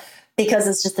perspective, because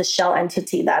it's just a shell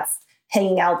entity that's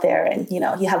hanging out there. And,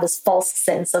 you have this false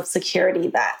sense of security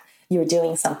that you're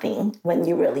doing something when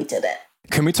you really didn't.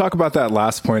 Can we talk about that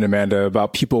last point, Amanda,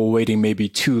 about people waiting maybe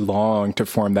too long to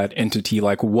form that entity?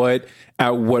 Like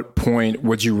at what point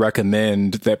would you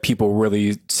recommend that people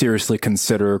really seriously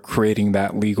consider creating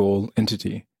that legal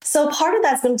entity? So part of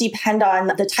that's going to depend on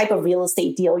the type of real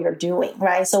estate deal you're doing,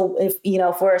 right? So if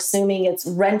we're assuming it's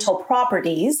rental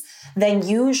properties, then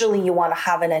usually you want to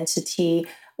have an entity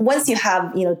once you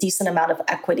have, decent amount of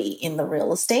equity in the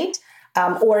real estate.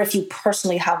 Or if you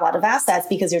personally have a lot of assets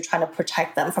because you're trying to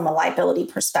protect them from a liability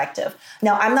perspective.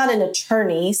 Now, I'm not an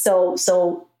attorney, so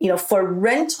for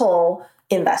rental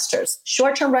investors,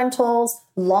 short-term rentals,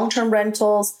 long-term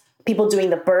rentals, people doing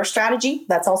the BRRRR strategy,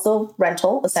 that's also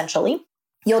rental, essentially.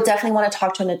 You'll definitely want to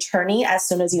talk to an attorney as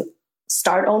soon as you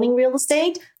start owning real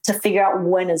estate to figure out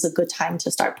when is a good time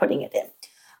to start putting it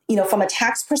in. From a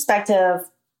tax perspective,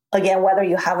 again, whether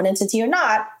you have an entity or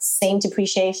not, same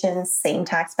depreciation, same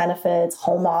tax benefits,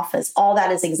 home office, all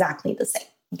that is exactly the same,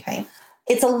 okay?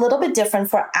 It's a little bit different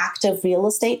for active real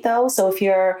estate though. So if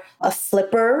you're a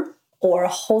flipper or a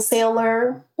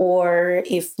wholesaler, or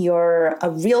if you're a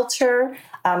realtor,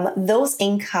 those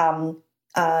income,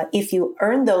 if you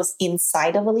earn those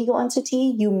inside of a legal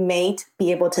entity, you may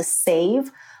be able to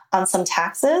save on some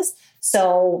taxes.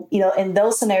 So, in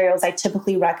those scenarios, I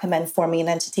typically recommend forming an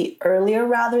entity earlier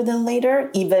rather than later,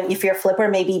 even if you're a flipper,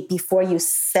 maybe before you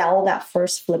sell that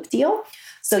first flip deal,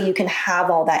 so you can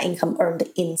have all that income earned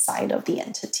inside of the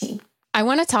entity. I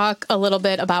want to talk a little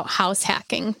bit about house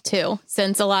hacking too,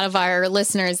 since a lot of our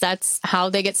listeners, that's how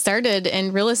they get started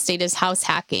in real estate is house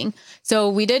hacking. So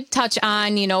we did touch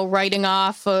on, writing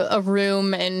off a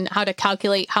room and how to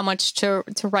calculate how much to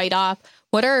write off.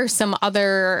 What are some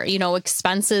other,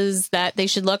 expenses that they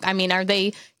should look? I mean, are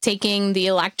they taking the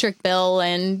electric bill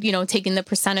and, taking the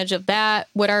percentage of that?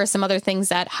 What are some other things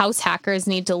that house hackers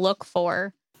need to look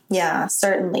for? Yeah,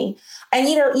 certainly. And,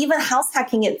 even house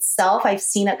hacking itself, I've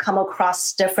seen it come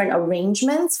across different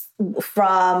arrangements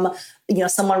from,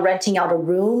 someone renting out a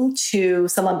room to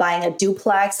someone buying a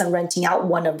duplex and renting out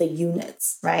one of the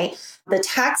units, right? The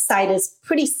tax side is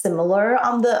pretty similar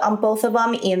on both of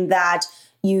them in that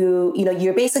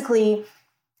you're basically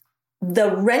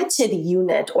the rented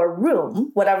unit or room,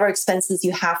 whatever expenses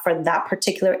you have for that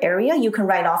particular area, you can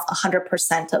write off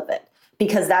 100% of it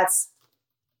because that's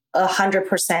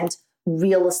 100%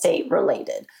 real estate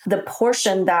related. The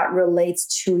portion that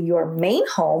relates to your main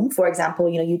home, for example,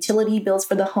 utility bills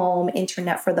for the home,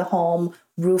 internet for the home,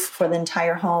 roof for the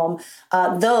entire home,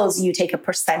 those you take a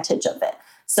percentage of it.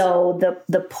 So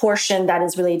the portion that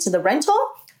is related to the rental,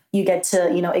 you get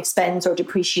to, expense or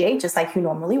depreciate just like you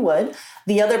normally would.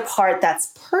 The other part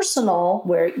that's personal,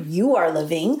 where you are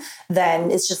living,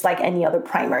 then it's just like any other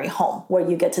primary home where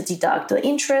you get to deduct the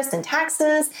interest and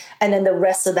taxes. And then the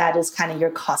rest of that is kind of your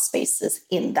cost basis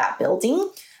in that building,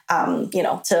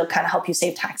 to kind of help you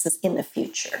save taxes in the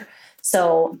future.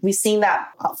 So we've seen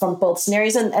that from both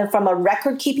scenarios. And from a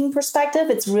record keeping perspective,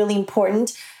 it's really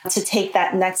important to take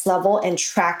that next level and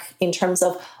track in terms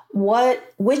of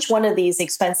which one of these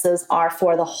expenses are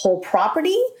for the whole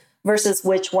property versus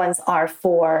which ones are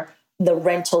for the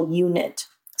rental unit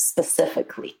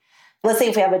specifically. Let's say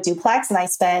if we have a duplex and I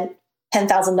spent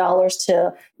 $10,000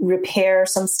 to repair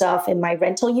some stuff in my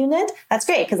rental unit, that's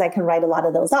great because I can write a lot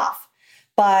of those off.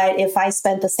 But if I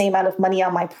spent the same amount of money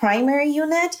on my primary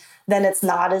unit, then it's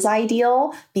not as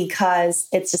ideal because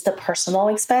it's just a personal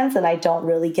expense and I don't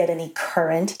really get any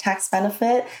current tax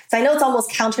benefit. So I know it's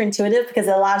almost counterintuitive because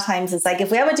a lot of times it's like, if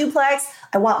we have a duplex,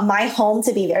 I want my home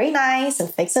to be very nice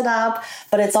and fix it up.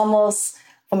 But it's almost,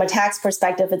 from a tax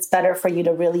perspective, it's better for you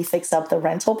to really fix up the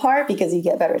rental part because you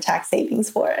get better tax savings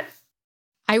for it.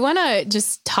 I want to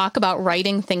just talk about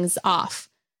writing things off.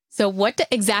 So what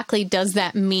exactly does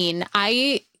that mean?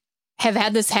 I have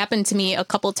had this happen to me a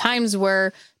couple times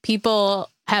where people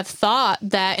have thought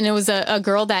that, and it was a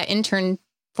girl that interned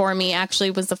for me, actually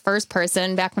was the first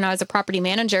person back when I was a property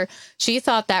manager. She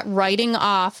thought that writing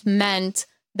off meant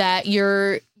that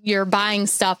you're buying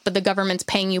stuff, but the government's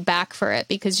paying you back for it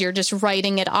because you're just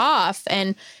writing it off.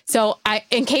 And so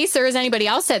in case there is anybody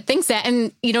else that thinks that,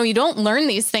 and you don't learn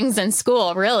these things in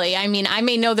school, really. I mean, I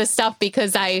may know this stuff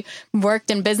because I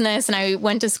worked in business and I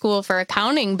went to school for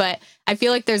accounting, but I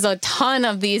feel like there's a ton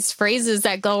of these phrases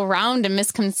that go around and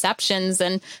misconceptions.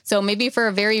 And so maybe for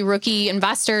a very rookie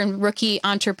investor and rookie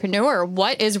entrepreneur,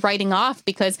 what is writing off?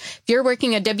 Because if you're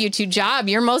working a W-2 job,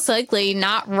 you're most likely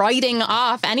not writing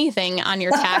off anything on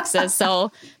your taxes.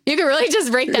 So you can really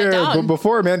just break that down. But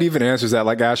before Amanda even answers that,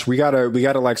 like, Ash, we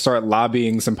gotta like start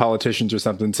lobbying some politicians or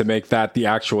something to make that the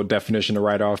actual definition of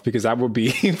write off, because that would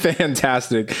be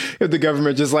fantastic if the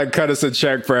government just like cut us a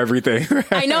check for everything.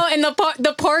 I know. And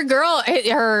the poor girl,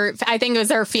 I think it was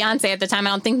her fiance at the time.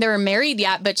 I don't think they were married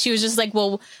yet, but she was just like,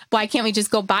 well, why can't we just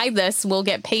go buy this? We'll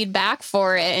get paid back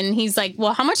for it. And he's like,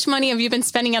 well, how much money have you been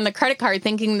spending on the credit card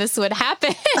thinking this would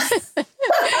happen? That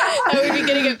we'd be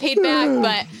getting it paid back.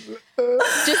 But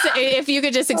just if you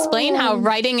could just explain how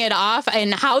writing it off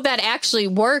and how that actually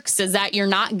works, is that you're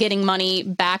not getting money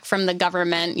back from the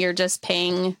government. You're just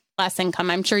paying less income.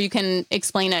 I'm sure you can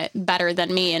explain it better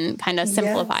than me and kind of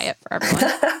simplify it for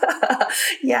everyone.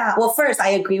 Yeah. Well, first, I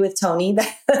agree with Tony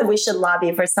that we should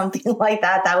lobby for something like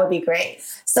that. That would be great.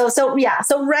 So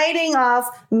writing off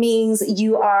means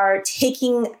you are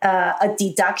taking a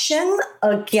deduction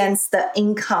against the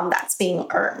income that's being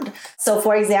earned. So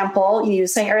for example, you were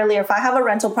saying earlier, if I have a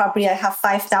rental property, I have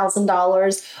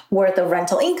 $5,000 worth of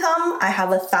rental income. I have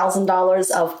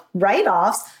 $1,000 of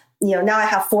write-offs. Now I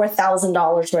have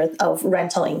 $4,000 worth of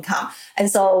rental income. And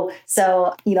so,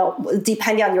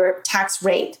 depending on your tax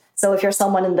rate. So if you're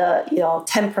someone in the,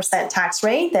 10% tax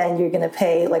rate, then you're going to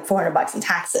pay like $400 in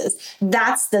taxes.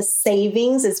 That's the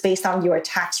savings is based on your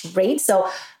tax rate. So,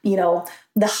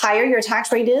 the higher your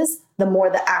tax rate is, the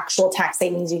more the actual tax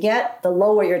savings you get. The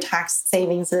lower your tax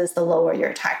savings is, the lower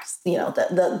your tax, the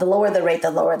lower the rate,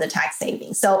 the lower the tax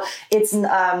savings. So it's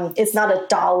not a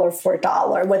dollar for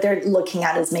dollar. What they're looking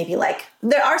at is maybe like,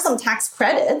 there are some tax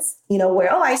credits,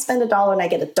 where, I spend $1 and I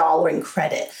get $1 in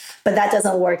credit, but that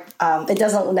doesn't work. It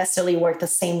doesn't necessarily work the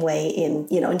same way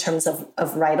in terms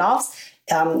of write-offs.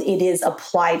 It is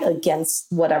applied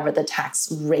against whatever the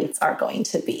tax rates are going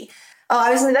to be.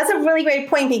 Oh, that's a really great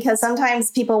point, because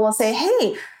sometimes people will say,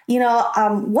 hey,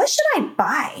 what should I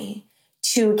buy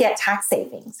to get tax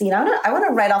savings? I want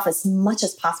to write off as much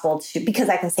as possible because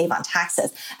I can save on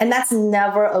taxes. And that's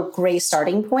never a great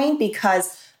starting point,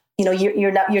 because,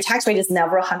 your tax rate is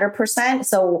never 100%.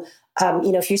 So,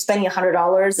 if you're spending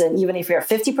 $100 and even if you're a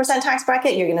 50% tax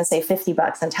bracket, you're going to save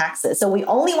 $50 in taxes. So we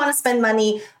only want to spend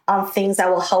money on things that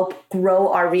will help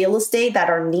grow our real estate that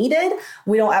are needed.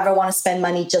 We don't ever want to spend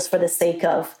money just for the sake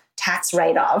of tax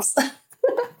write-offs.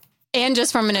 And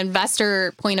just from an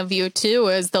investor point of view, too,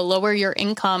 is the lower your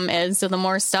income is, so the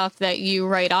more stuff that you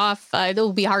write off, it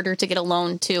will be harder to get a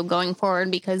loan, too, going forward,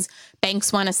 because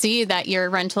banks want to see that your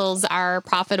rentals are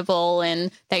profitable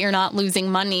and that you're not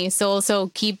losing money. So also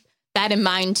keep that in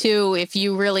mind, too, if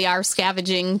you really are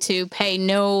scavenging to pay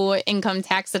no income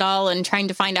tax at all and trying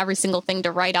to find every single thing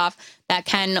to write off, that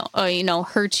can,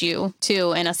 hurt you,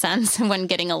 too, in a sense, when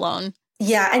getting a loan.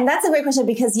 Yeah, and that's a great question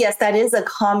because, yes, that is a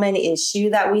common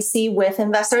issue that we see with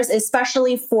investors,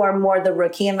 especially for more the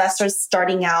rookie investors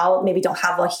starting out, maybe don't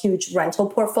have a huge rental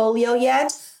portfolio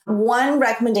yet. One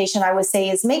recommendation I would say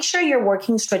is make sure you're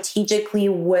working strategically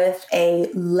with a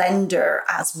lender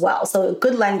as well. So a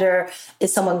good lender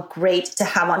is someone great to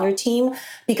have on your team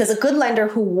because a good lender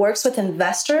who works with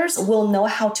investors will know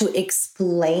how to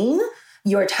explain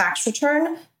your tax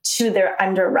return to their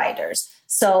underwriters.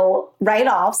 So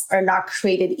write-offs are not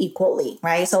created equally,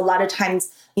 right? So a lot of times,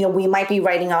 we might be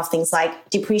writing off things like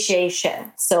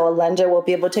depreciation. So a lender will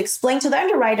be able to explain to the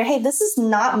underwriter, hey, this is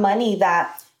not money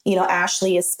that,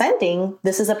 Ashley is spending.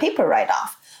 This is a paper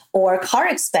write-off. Or car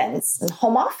expense and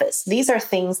home office. These are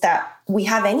things that we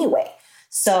have anyway.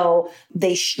 So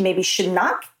they maybe should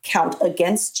not count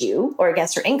against you or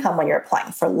against your income when you're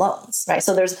applying for loans, right?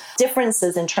 So there's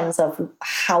differences in terms of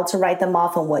how to write them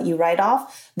off and what you write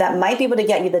off that might be able to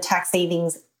get you the tax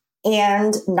savings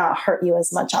and not hurt you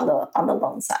as much on the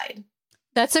loan side.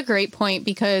 That's a great point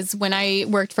because when I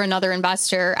worked for another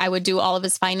investor, I would do all of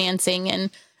his financing. And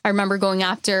I remember going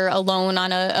after a loan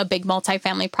on a big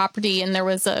multifamily property, and there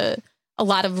was a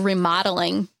lot of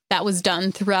remodeling that was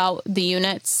done throughout the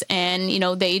units. And,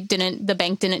 the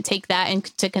bank didn't take that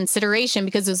into consideration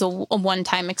because it was a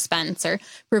one-time expense or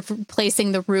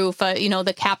replacing the roof,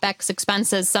 the CapEx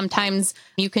expenses. Sometimes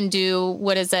you can do,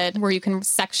 where you can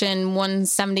section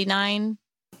 179.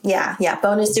 Yeah.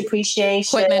 Bonus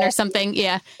depreciation. Equipment or something.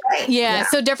 Yeah. Right. Yeah.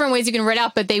 So different ways you can write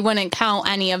out, but they wouldn't count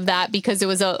any of that because it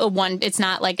was a one, it's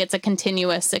not like it's a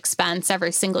continuous expense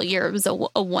every single year. It was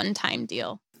a one-time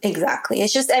deal. Exactly.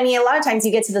 It's just, a lot of times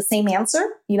you get to the same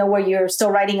answer, where you're still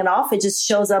writing it off. It just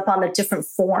shows up on a different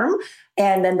form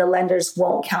and then the lenders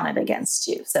won't count it against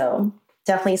you. So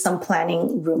definitely some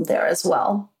planning room there as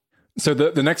well. So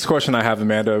the next question I have,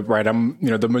 Amanda, right?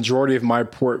 The majority of my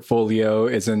portfolio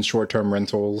is in short-term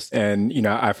rentals. And,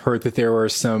 I've heard that there are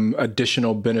some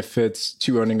additional benefits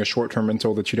to owning a short-term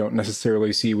rental that you don't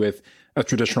necessarily see with a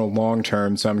traditional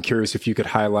long-term. So I'm curious if you could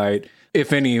highlight,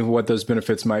 if any, what those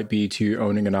benefits might be to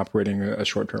owning and operating a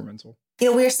short-term rental.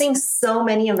 We're seeing so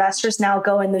many investors now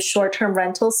go in the short-term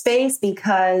rental space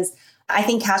because I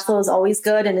think cash flow is always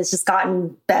good and it's just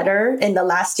gotten better in the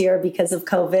last year because of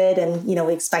COVID. And,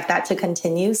 we expect that to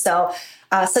continue. So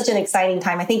such an exciting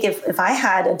time. I think if I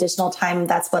had additional time,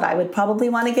 that's what I would probably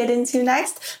want to get into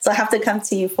next. So I have to come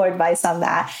to you for advice on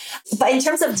that. But in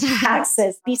terms of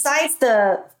taxes, besides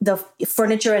the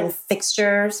furniture and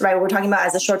fixtures, right, we're talking about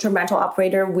as a short-term rental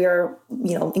operator, we're,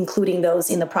 including those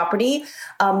in the property.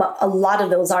 A lot of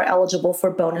those are eligible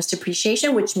for bonus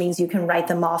depreciation, which means you can write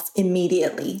them off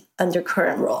immediately under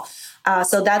current rule.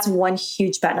 So that's one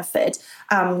huge benefit.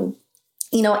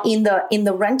 In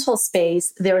the rental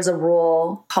space, there's a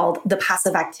rule called the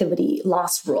passive activity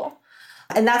loss rule.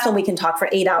 And that's what we can talk for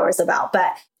 8 hours about.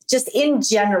 But just in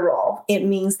general, it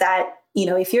means that,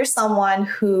 if you're someone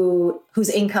whose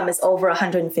income is over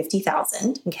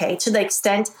 $150,000, okay, to the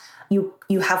extent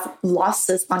you have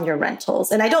losses on your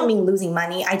rentals. And I don't mean losing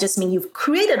money. I just mean you've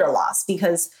created a loss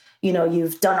because,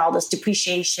 you've done all this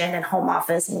depreciation and home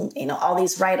office and, all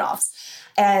these write-offs.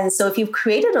 And so if you've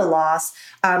created a loss,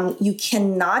 you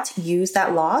cannot use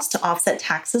that loss to offset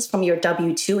taxes from your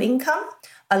W-2 income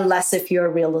unless if you're a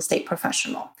real estate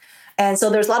professional. And so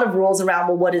there's a lot of rules around,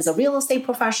 well, what is a real estate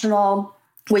professional,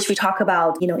 which we talk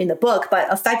about, in the book.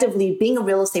 But effectively, being a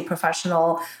real estate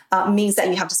professional means that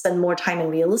you have to spend more time in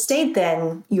real estate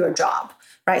than your job.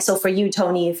 Right. So for you,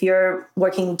 Tony, if you're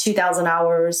working 2,000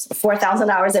 hours,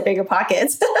 4,000 hours at Bigger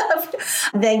Pockets,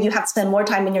 then you have to spend more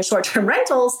time in your short-term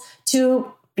rentals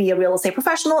to be a real estate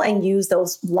professional and use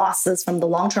those losses from the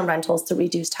long-term rentals to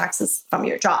reduce taxes from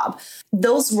your job.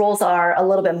 Those rules are a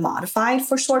little bit modified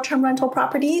for short-term rental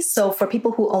properties. So for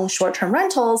people who own short-term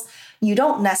rentals, you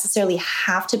don't necessarily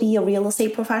have to be a real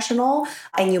estate professional,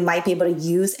 and you might be able to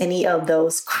use any of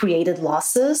those created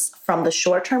losses from the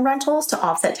short-term rentals to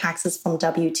offset taxes from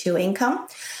W-2 income.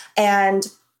 And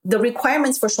the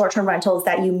requirements for short-term rentals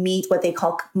that you meet what they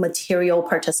call material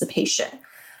participation.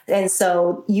 And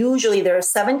so usually there are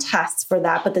 7 tests for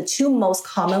that, but the 2 most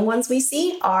common ones we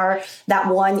see are that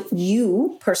one,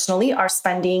 you personally are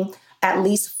spending at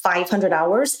least 500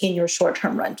 hours in your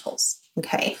short-term rentals.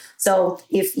 Okay. So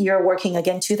if you're working,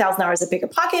 again, 2,000 hours at Bigger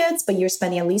Pockets, but you're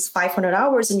spending at least 500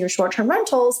 hours in your short-term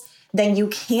rentals, then you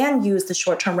can use the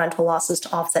short-term rental losses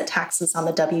to offset taxes on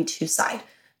the W-2 side.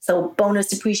 So bonus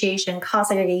depreciation, cost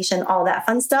segregation, all that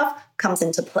fun stuff comes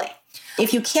into play.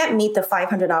 If you can't meet the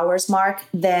 500 hours mark,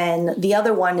 then the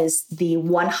other one is the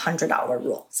 100-hour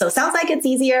rule. So it sounds like it's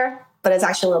easier. but it's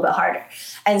actually a little bit harder.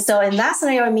 And so in that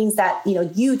scenario, it means that,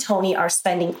 you, Tony, are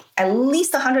spending at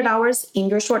least 100 hours in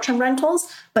your short-term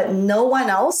rentals, but no one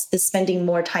else is spending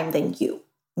more time than you.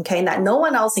 Okay. And that no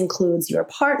one else includes your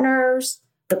partners,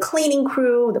 the cleaning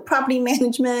crew, the property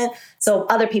management. So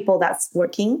other people that's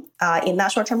working in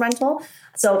that short-term rental.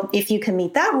 So if you can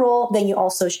meet that rule, then you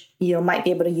also might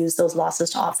be able to use those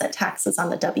losses to offset taxes on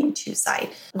the W-2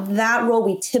 side. That rule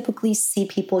we typically see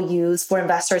people use for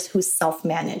investors who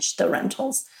self-manage the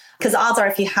rentals. Because odds are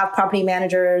if you have property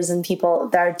managers and people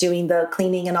that are doing the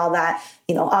cleaning and all that,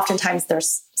 oftentimes they're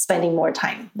spending more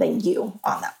time than you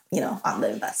on that, on the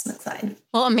investment side.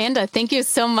 Well, Amanda, thank you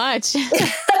so much.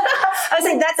 I was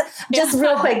saying that's just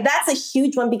real quick. That's a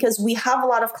huge one because we have a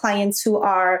lot of clients who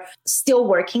are still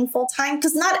working full time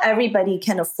because not everybody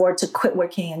can afford to quit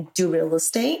working and do real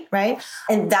estate, right?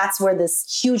 And that's where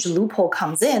this huge loophole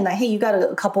comes in. That, hey, you got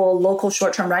a couple local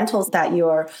short-term rentals that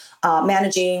you're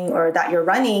managing or that you're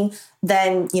running,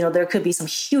 then, there could be some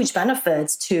huge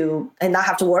benefits to and not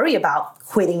have to worry about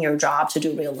quitting your job to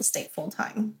do real estate full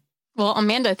time. Well,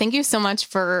 Amanda, thank you so much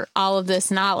for all of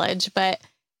this knowledge, but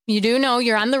you do know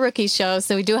you're on the Rookie Show,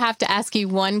 so we do have to ask you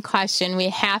one question. We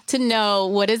have to know,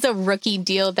 what is a rookie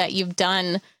deal that you've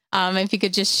done? If you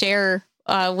could just share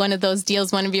one of those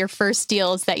deals, one of your first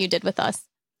deals that you did with us.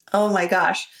 Oh my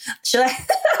gosh. Should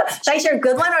I share a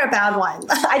good one or a bad one?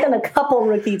 I've done a couple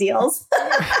rookie deals.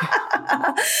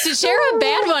 To share a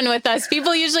bad one with us.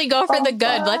 People usually go for the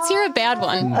good. Let's hear a bad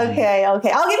one. Okay. I'll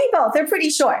give you both. They're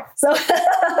pretty short. So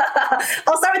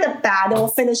I'll start with the bad and we'll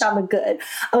finish on the good.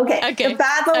 Okay. The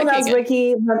bad one was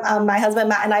rookie. My husband,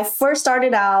 Matt, and I first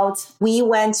started out, we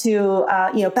went to,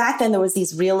 back then there was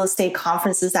these real estate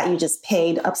conferences that you just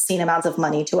paid obscene amounts of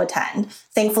money to attend.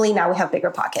 Thankfully, now we have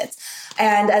bigger pockets.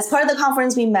 And as part of the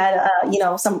conference, we met,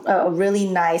 a really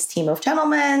nice team of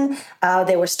gentlemen.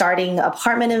 They were starting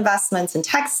apartment investments in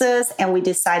Texas, and we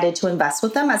decided to invest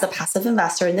with them as a passive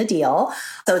investor in the deal.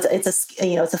 So it's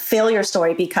a failure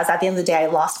story because at the end of the day, I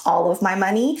lost all of my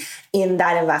money in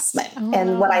that investment. Oh.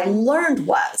 And what I learned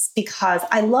was because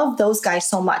I love those guys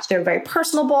so much, they're very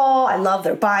personable. I love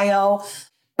their bio.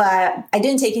 But I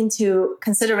didn't take into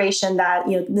consideration that,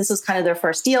 this was kind of their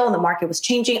first deal and the market was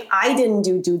changing. I didn't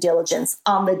do due diligence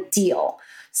on the deal.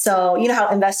 So you know how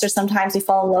investors, sometimes we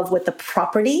fall in love with the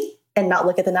property and not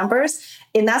look at the numbers.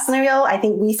 In that scenario, I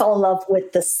think we fell in love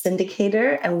with the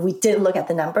syndicator and we didn't look at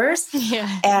the numbers. Yeah.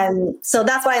 And so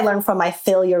that's what I learned from my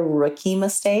failure rookie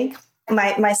mistake.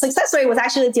 My success story was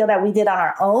actually a deal that we did on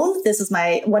our own. This was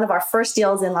one of our first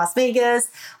deals in Las Vegas.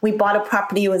 We bought a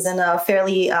property. It was in a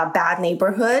fairly bad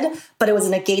neighborhood, but it was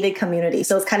in a gated community.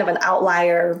 So it's kind of an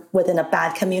outlier within a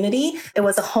bad community. It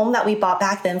was a home that we bought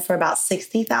back then for about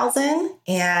 $60,000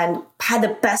 and had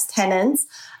the best tenants.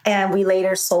 And we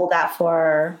later sold that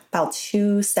for about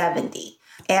 $270,000.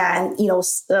 And,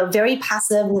 very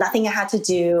passive, nothing I had to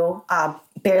do,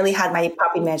 barely had my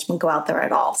property management go out there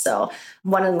at all. So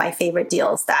one of my favorite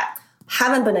deals that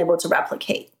haven't been able to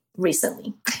replicate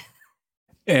recently.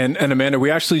 And Amanda, we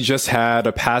actually just had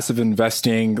a passive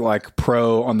investing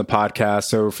pro on the podcast.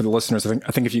 So for the listeners, I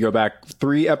think if you go back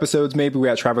 3 episodes, maybe we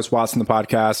had Travis Watts on the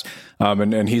podcast,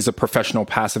 and he's a professional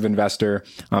passive investor.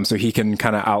 So he can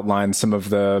kind of outline some of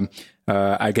the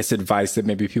advice that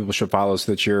maybe people should follow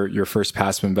so that your first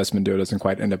passive investment deal doesn't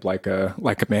quite end up like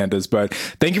Amanda's. But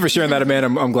thank you for sharing that, Amanda.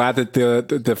 I'm glad that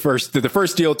the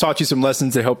first deal taught you some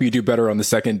lessons to help you do better on the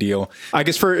second deal. I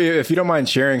guess if you don't mind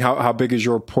sharing, how big is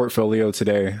your portfolio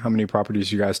today? How many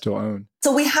properties you guys still own?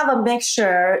 So we have a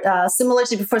mixture similar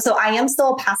to before. So I am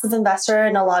still a passive investor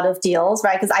in a lot of deals,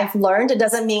 right? Because I've learned it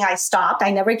doesn't mean I stopped.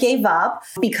 I never gave up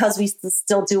because we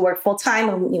still do work full time.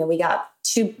 And, we got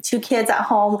two kids at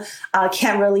home,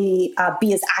 can't really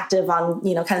be as active on,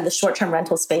 kind of the short-term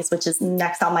rental space, which is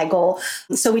next on my goal.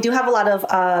 So we do have a lot of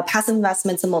passive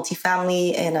investments in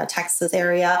multifamily in a Texas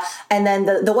area. And then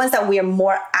the ones that we are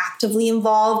more actively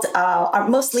involved are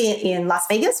mostly in Las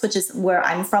Vegas, which is where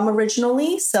I'm from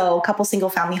originally. So a couple single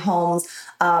family homes,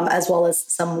 as well as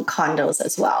some condos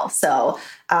as well. So,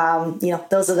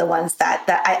 those are the ones that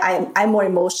I'm more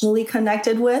emotionally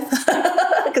connected with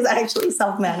because I actually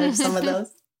self-manage some of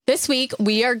those. This week,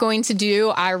 we are going to do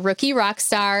our Rookie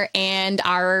Rockstar and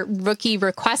our Rookie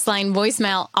Request Line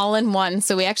voicemail all in one.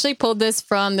 So we actually pulled this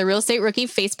from the Real Estate Rookie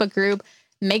Facebook group.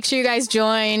 Make sure you guys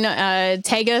join,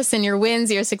 tag us in your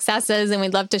wins, your successes, and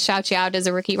we'd love to shout you out as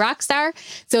a Rookie Rockstar.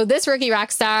 So this Rookie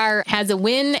Rockstar has a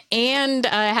win and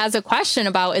has a question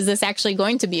about, is this actually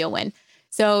going to be a win?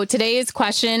 So today's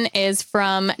question is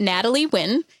from Natalie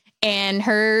Wynn. And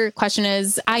her question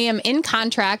is, I am in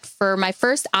contract for my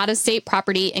first out-of-state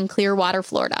property in Clearwater,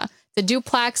 Florida. It's a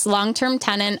duplex, long-term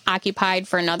tenant, occupied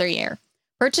for another year.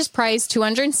 Purchase price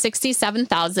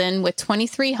 $267,000 with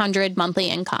 $2,300 monthly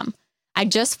income. I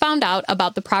just found out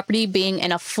about the property being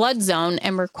in a flood zone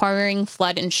and requiring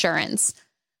flood insurance.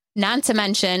 Not to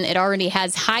mention, it already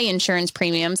has high insurance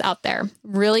premiums out there,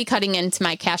 really cutting into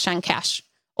my cash on cash.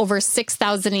 Over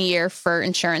 $6,000 a year for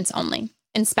insurance only.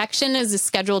 Inspection is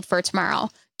scheduled for tomorrow.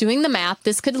 Doing the math,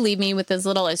 this could leave me with as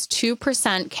little as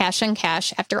 2% cash on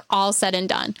cash after all said and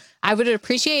done. I would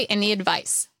appreciate any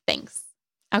advice. Thanks.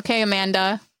 Okay,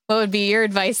 Amanda, what would be your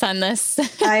advice on this?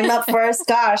 I'm up first.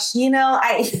 Gosh,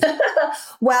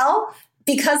 well,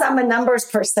 because I'm a numbers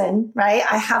person, right?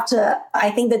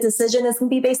 I think the decision is going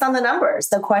to be based on the numbers.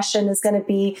 The question is going to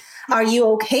be, are you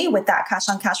okay with that cash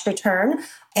on cash return?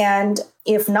 And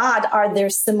if not, are there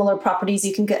similar properties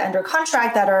you can get under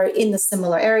contract that are in the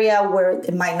similar area where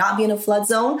it might not be in a flood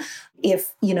zone?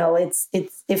 If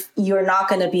if you're not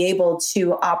going to be able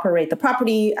to operate the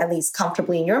property, at least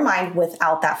comfortably in your mind,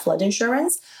 without that flood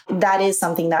insurance, that is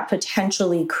something that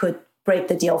potentially could break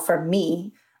the deal for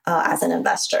me as an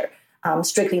investor.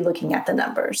 Strictly looking at the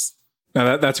numbers.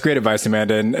 Now that's great advice,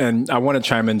 Amanda. And I want to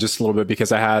chime in just a little bit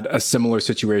because I had a similar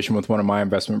situation with one of my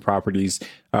investment properties.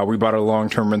 We bought a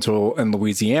long-term rental in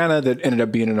Louisiana that ended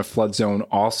up being in a flood zone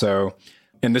also.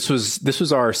 And this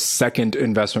was our second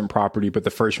investment property, but the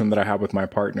first one that I had with my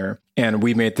partner. And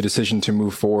we made the decision to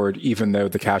move forward, even though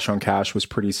the cash on cash was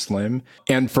pretty slim.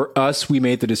 And for us, we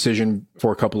made the decision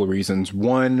for a couple of reasons.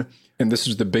 One, and this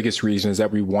is the biggest reason, is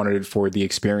that we wanted it for the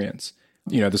experience.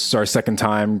 This is our second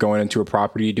time going into a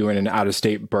property, doing an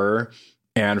out-of-state BRRRR.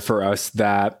 And for us,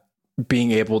 that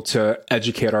being able to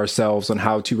educate ourselves on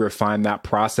how to refine that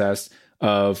process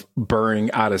of BRRRRing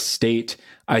out of state,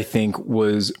 I think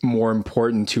was more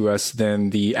important to us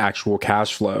than the actual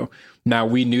cash flow. Now,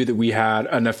 we knew that we had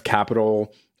enough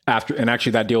capital after, and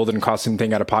actually that deal didn't cost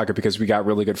anything out of pocket because we got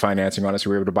really good financing on it. So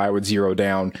we were able to buy it with zero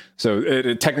down. So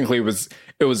it technically was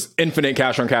infinite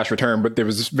cash on cash return, but there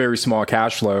was very small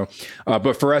cash flow.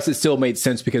 But for us, it still made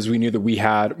sense because we knew that we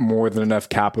had more than enough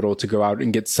capital to go out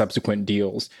and get subsequent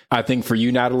deals. I think for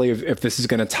you, Natalie, if this is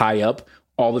going to tie up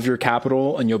all of your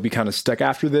capital and you'll be kind of stuck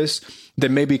after this,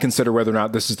 then maybe consider whether or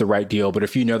not this is the right deal. But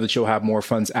if you know that you'll have more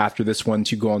funds after this one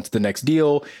to go on to the next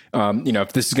deal,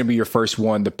 if this is going to be your first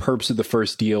one, the purpose of the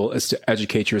first deal is to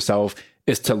educate yourself,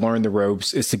 is to learn the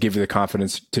ropes, is to give you the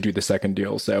confidence to do the second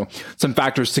deal. So some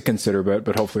factors to consider,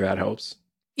 but hopefully that helps.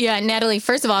 Yeah, Natalie,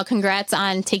 first of all, congrats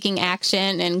on taking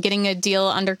action and getting a deal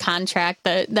under contract.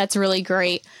 That's really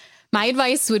great. My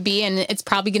advice would be, and it's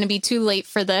probably going to be too late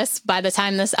for this by the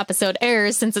time this episode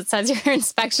airs, since it says your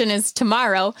inspection is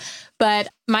tomorrow. But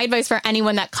my advice for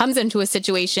anyone that comes into a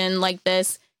situation like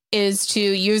this is to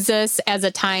use this as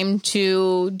a time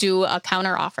to do a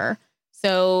counter offer.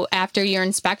 So after your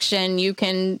inspection, you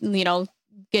can,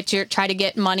 try to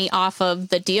get money off of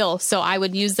the deal. So I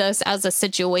would use this as a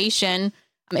situation.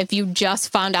 If you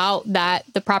just found out that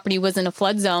the property was in a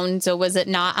flood zone, so was it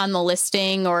not on the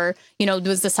listing, or,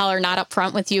 was the seller not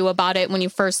upfront with you about it when you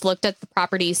first looked at the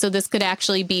property? So this could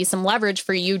actually be some leverage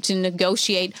for you to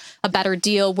negotiate a better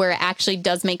deal where it actually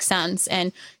does make sense.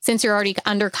 And since you're already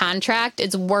under contract,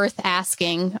 it's worth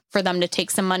asking for them to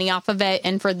take some money off of it.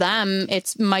 And for them,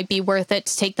 it might be worth it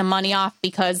to take the money off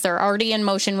because they're already in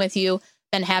motion with you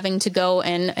than having to go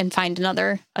and find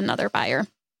another buyer.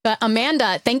 But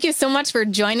Amanda, thank you so much for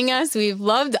joining us. We've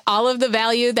loved all of the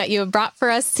value that you have brought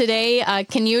for us today.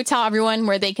 Can you tell everyone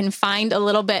where they can find a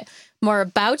little bit more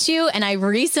about you? And I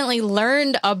recently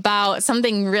learned about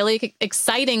something really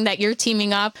exciting that you're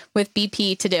teaming up with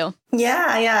BP to do.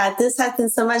 Yeah. This has been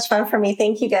so much fun for me.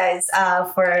 Thank you guys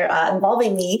for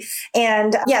involving me.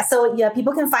 And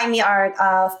people can find me.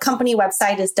 Our company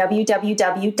website is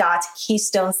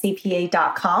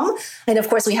www.keystonecpa.com. And of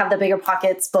course, we have the Bigger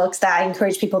Pockets books that I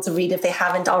encourage people to read if they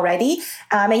haven't already.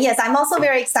 And yes, I'm also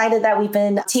very excited that we've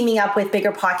been teaming up with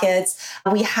Bigger Pockets.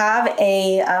 We have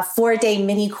a 4-day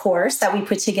mini course that we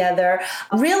put together.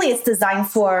 Really, it's designed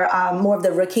for more of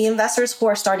the rookie investors who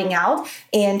are starting out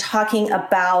and talking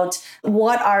about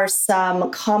what are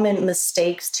some common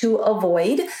mistakes to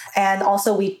avoid. And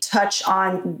also we touch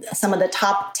on some of the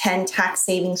top 10 tax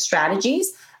saving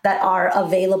strategies that are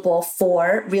available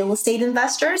for real estate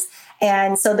investors.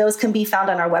 And so those can be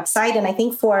found on our website. And I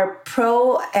think for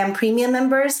pro and premium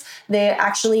members, they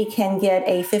actually can get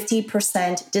a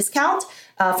 50% discount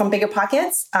from Bigger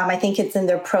Pockets. I think it's in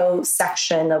their pro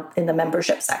section in the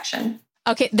membership section.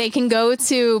 Okay, they can go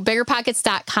to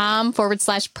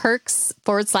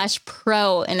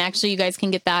biggerpockets.com/perks/pro. And actually, you guys can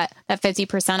get that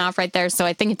 50% off right there. So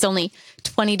I think it's only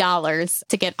 $20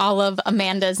 to get all of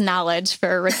Amanda's knowledge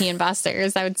for rookie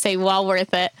investors. I would say well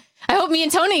worth it. I hope me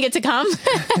and Tony get to come.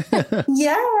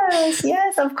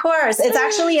 Yes, of course. It's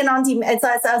actually an on-demand.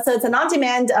 It's an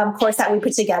on-demand course that we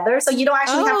put together, so you don't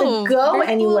actually have to go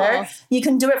anywhere. Cool. You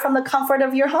can do it from the comfort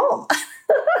of your home.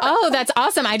 Oh, that's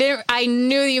awesome. I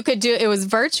knew you could do it. It was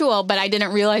virtual, but I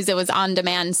didn't realize it was on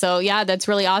demand. So yeah, that's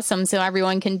really awesome. So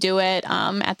everyone can do it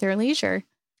at their leisure.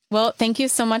 Well, thank you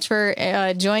so much for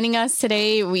joining us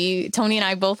today. Tony and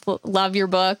I both love your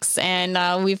books,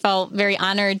 and we felt very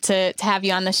honored to have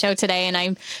you on the show today. And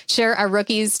I'm sure our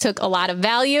rookies took a lot of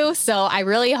value. So I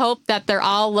really hope that they're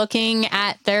all looking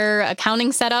at their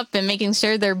accounting setup and making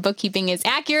sure their bookkeeping is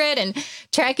accurate and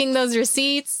tracking those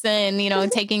receipts and,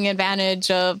 taking advantage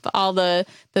of all the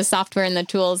software and the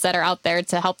tools that are out there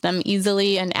to help them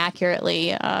easily and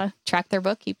accurately track their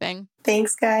bookkeeping.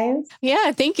 Thanks, guys.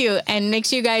 Yeah, thank you. And make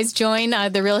sure you guys join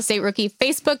the Real Estate Rookie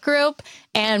Facebook group.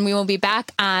 And we will be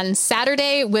back on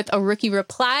Saturday with a rookie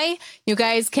reply. You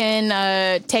guys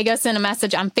can tag us in a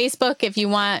message on Facebook if you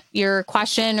want your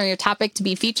question or your topic to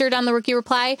be featured on the rookie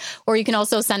reply. Or you can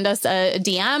also send us a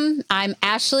DM. I'm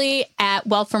Ashley at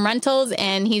Wealth from Rentals,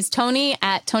 and he's Tony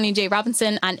at Tony J.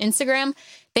 Robinson on Instagram.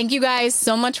 Thank you guys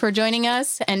so much for joining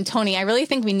us. And Tony, I really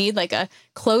think we need like a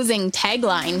closing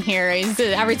tagline here.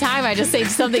 Every time I just say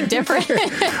something different.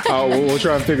 We'll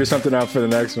try and figure something out for the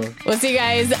next one. We'll see you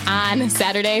guys on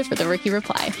Saturday for the Rookie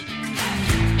Reply.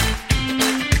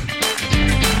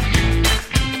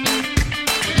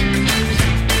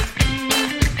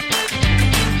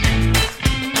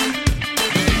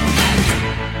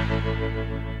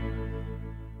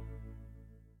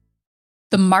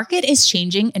 The market is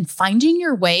changing and finding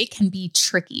your way can be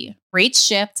tricky. Rates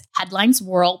shift, headlines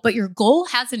whirl, but your goal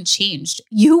hasn't changed.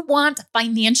 You want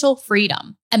financial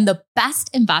freedom. And the best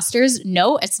investors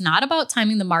know it's not about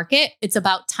timing the market, it's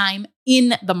about time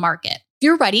in the market. If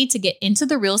you're ready to get into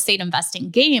the real estate investing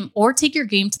game or take your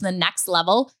game to the next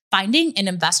level, finding an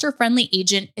investor-friendly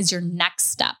agent is your next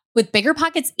step. With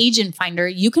BiggerPockets Agent Finder,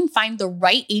 you can find the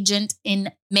right agent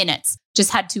in minutes.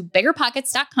 Just head to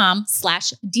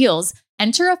biggerpockets.com/deals.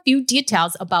 Enter a few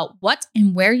details about what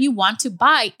and where you want to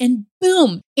buy, and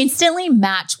boom, instantly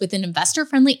match with an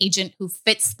investor-friendly agent who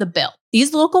fits the bill.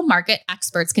 These local market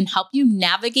experts can help you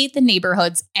navigate the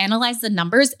neighborhoods, analyze the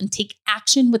numbers, and take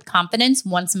action with confidence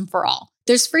once and for all.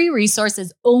 There's free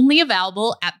resources only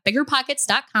available at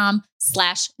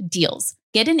biggerpockets.com/deals.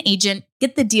 Get an agent,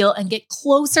 get the deal, and get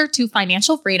closer to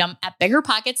financial freedom at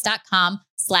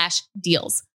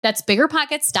biggerpockets.com/deals. That's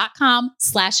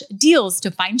biggerpockets.com/deals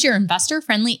to find your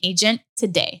investor-friendly agent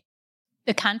today.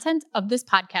 The content of this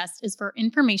podcast is for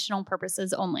informational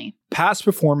purposes only. Past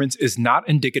performance is not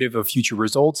indicative of future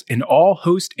results, and all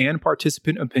host and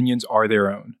participant opinions are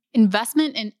their own.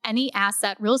 Investment in any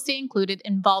asset, real estate included,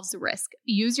 involves risk.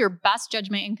 Use your best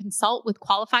judgment and consult with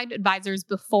qualified advisors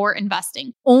before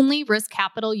investing. Only risk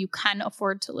capital you can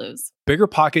afford to lose.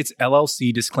 BiggerPockets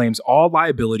LLC disclaims all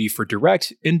liability for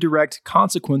direct, indirect,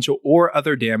 consequential, or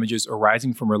other damages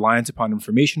arising from reliance upon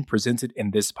information presented in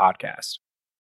this podcast.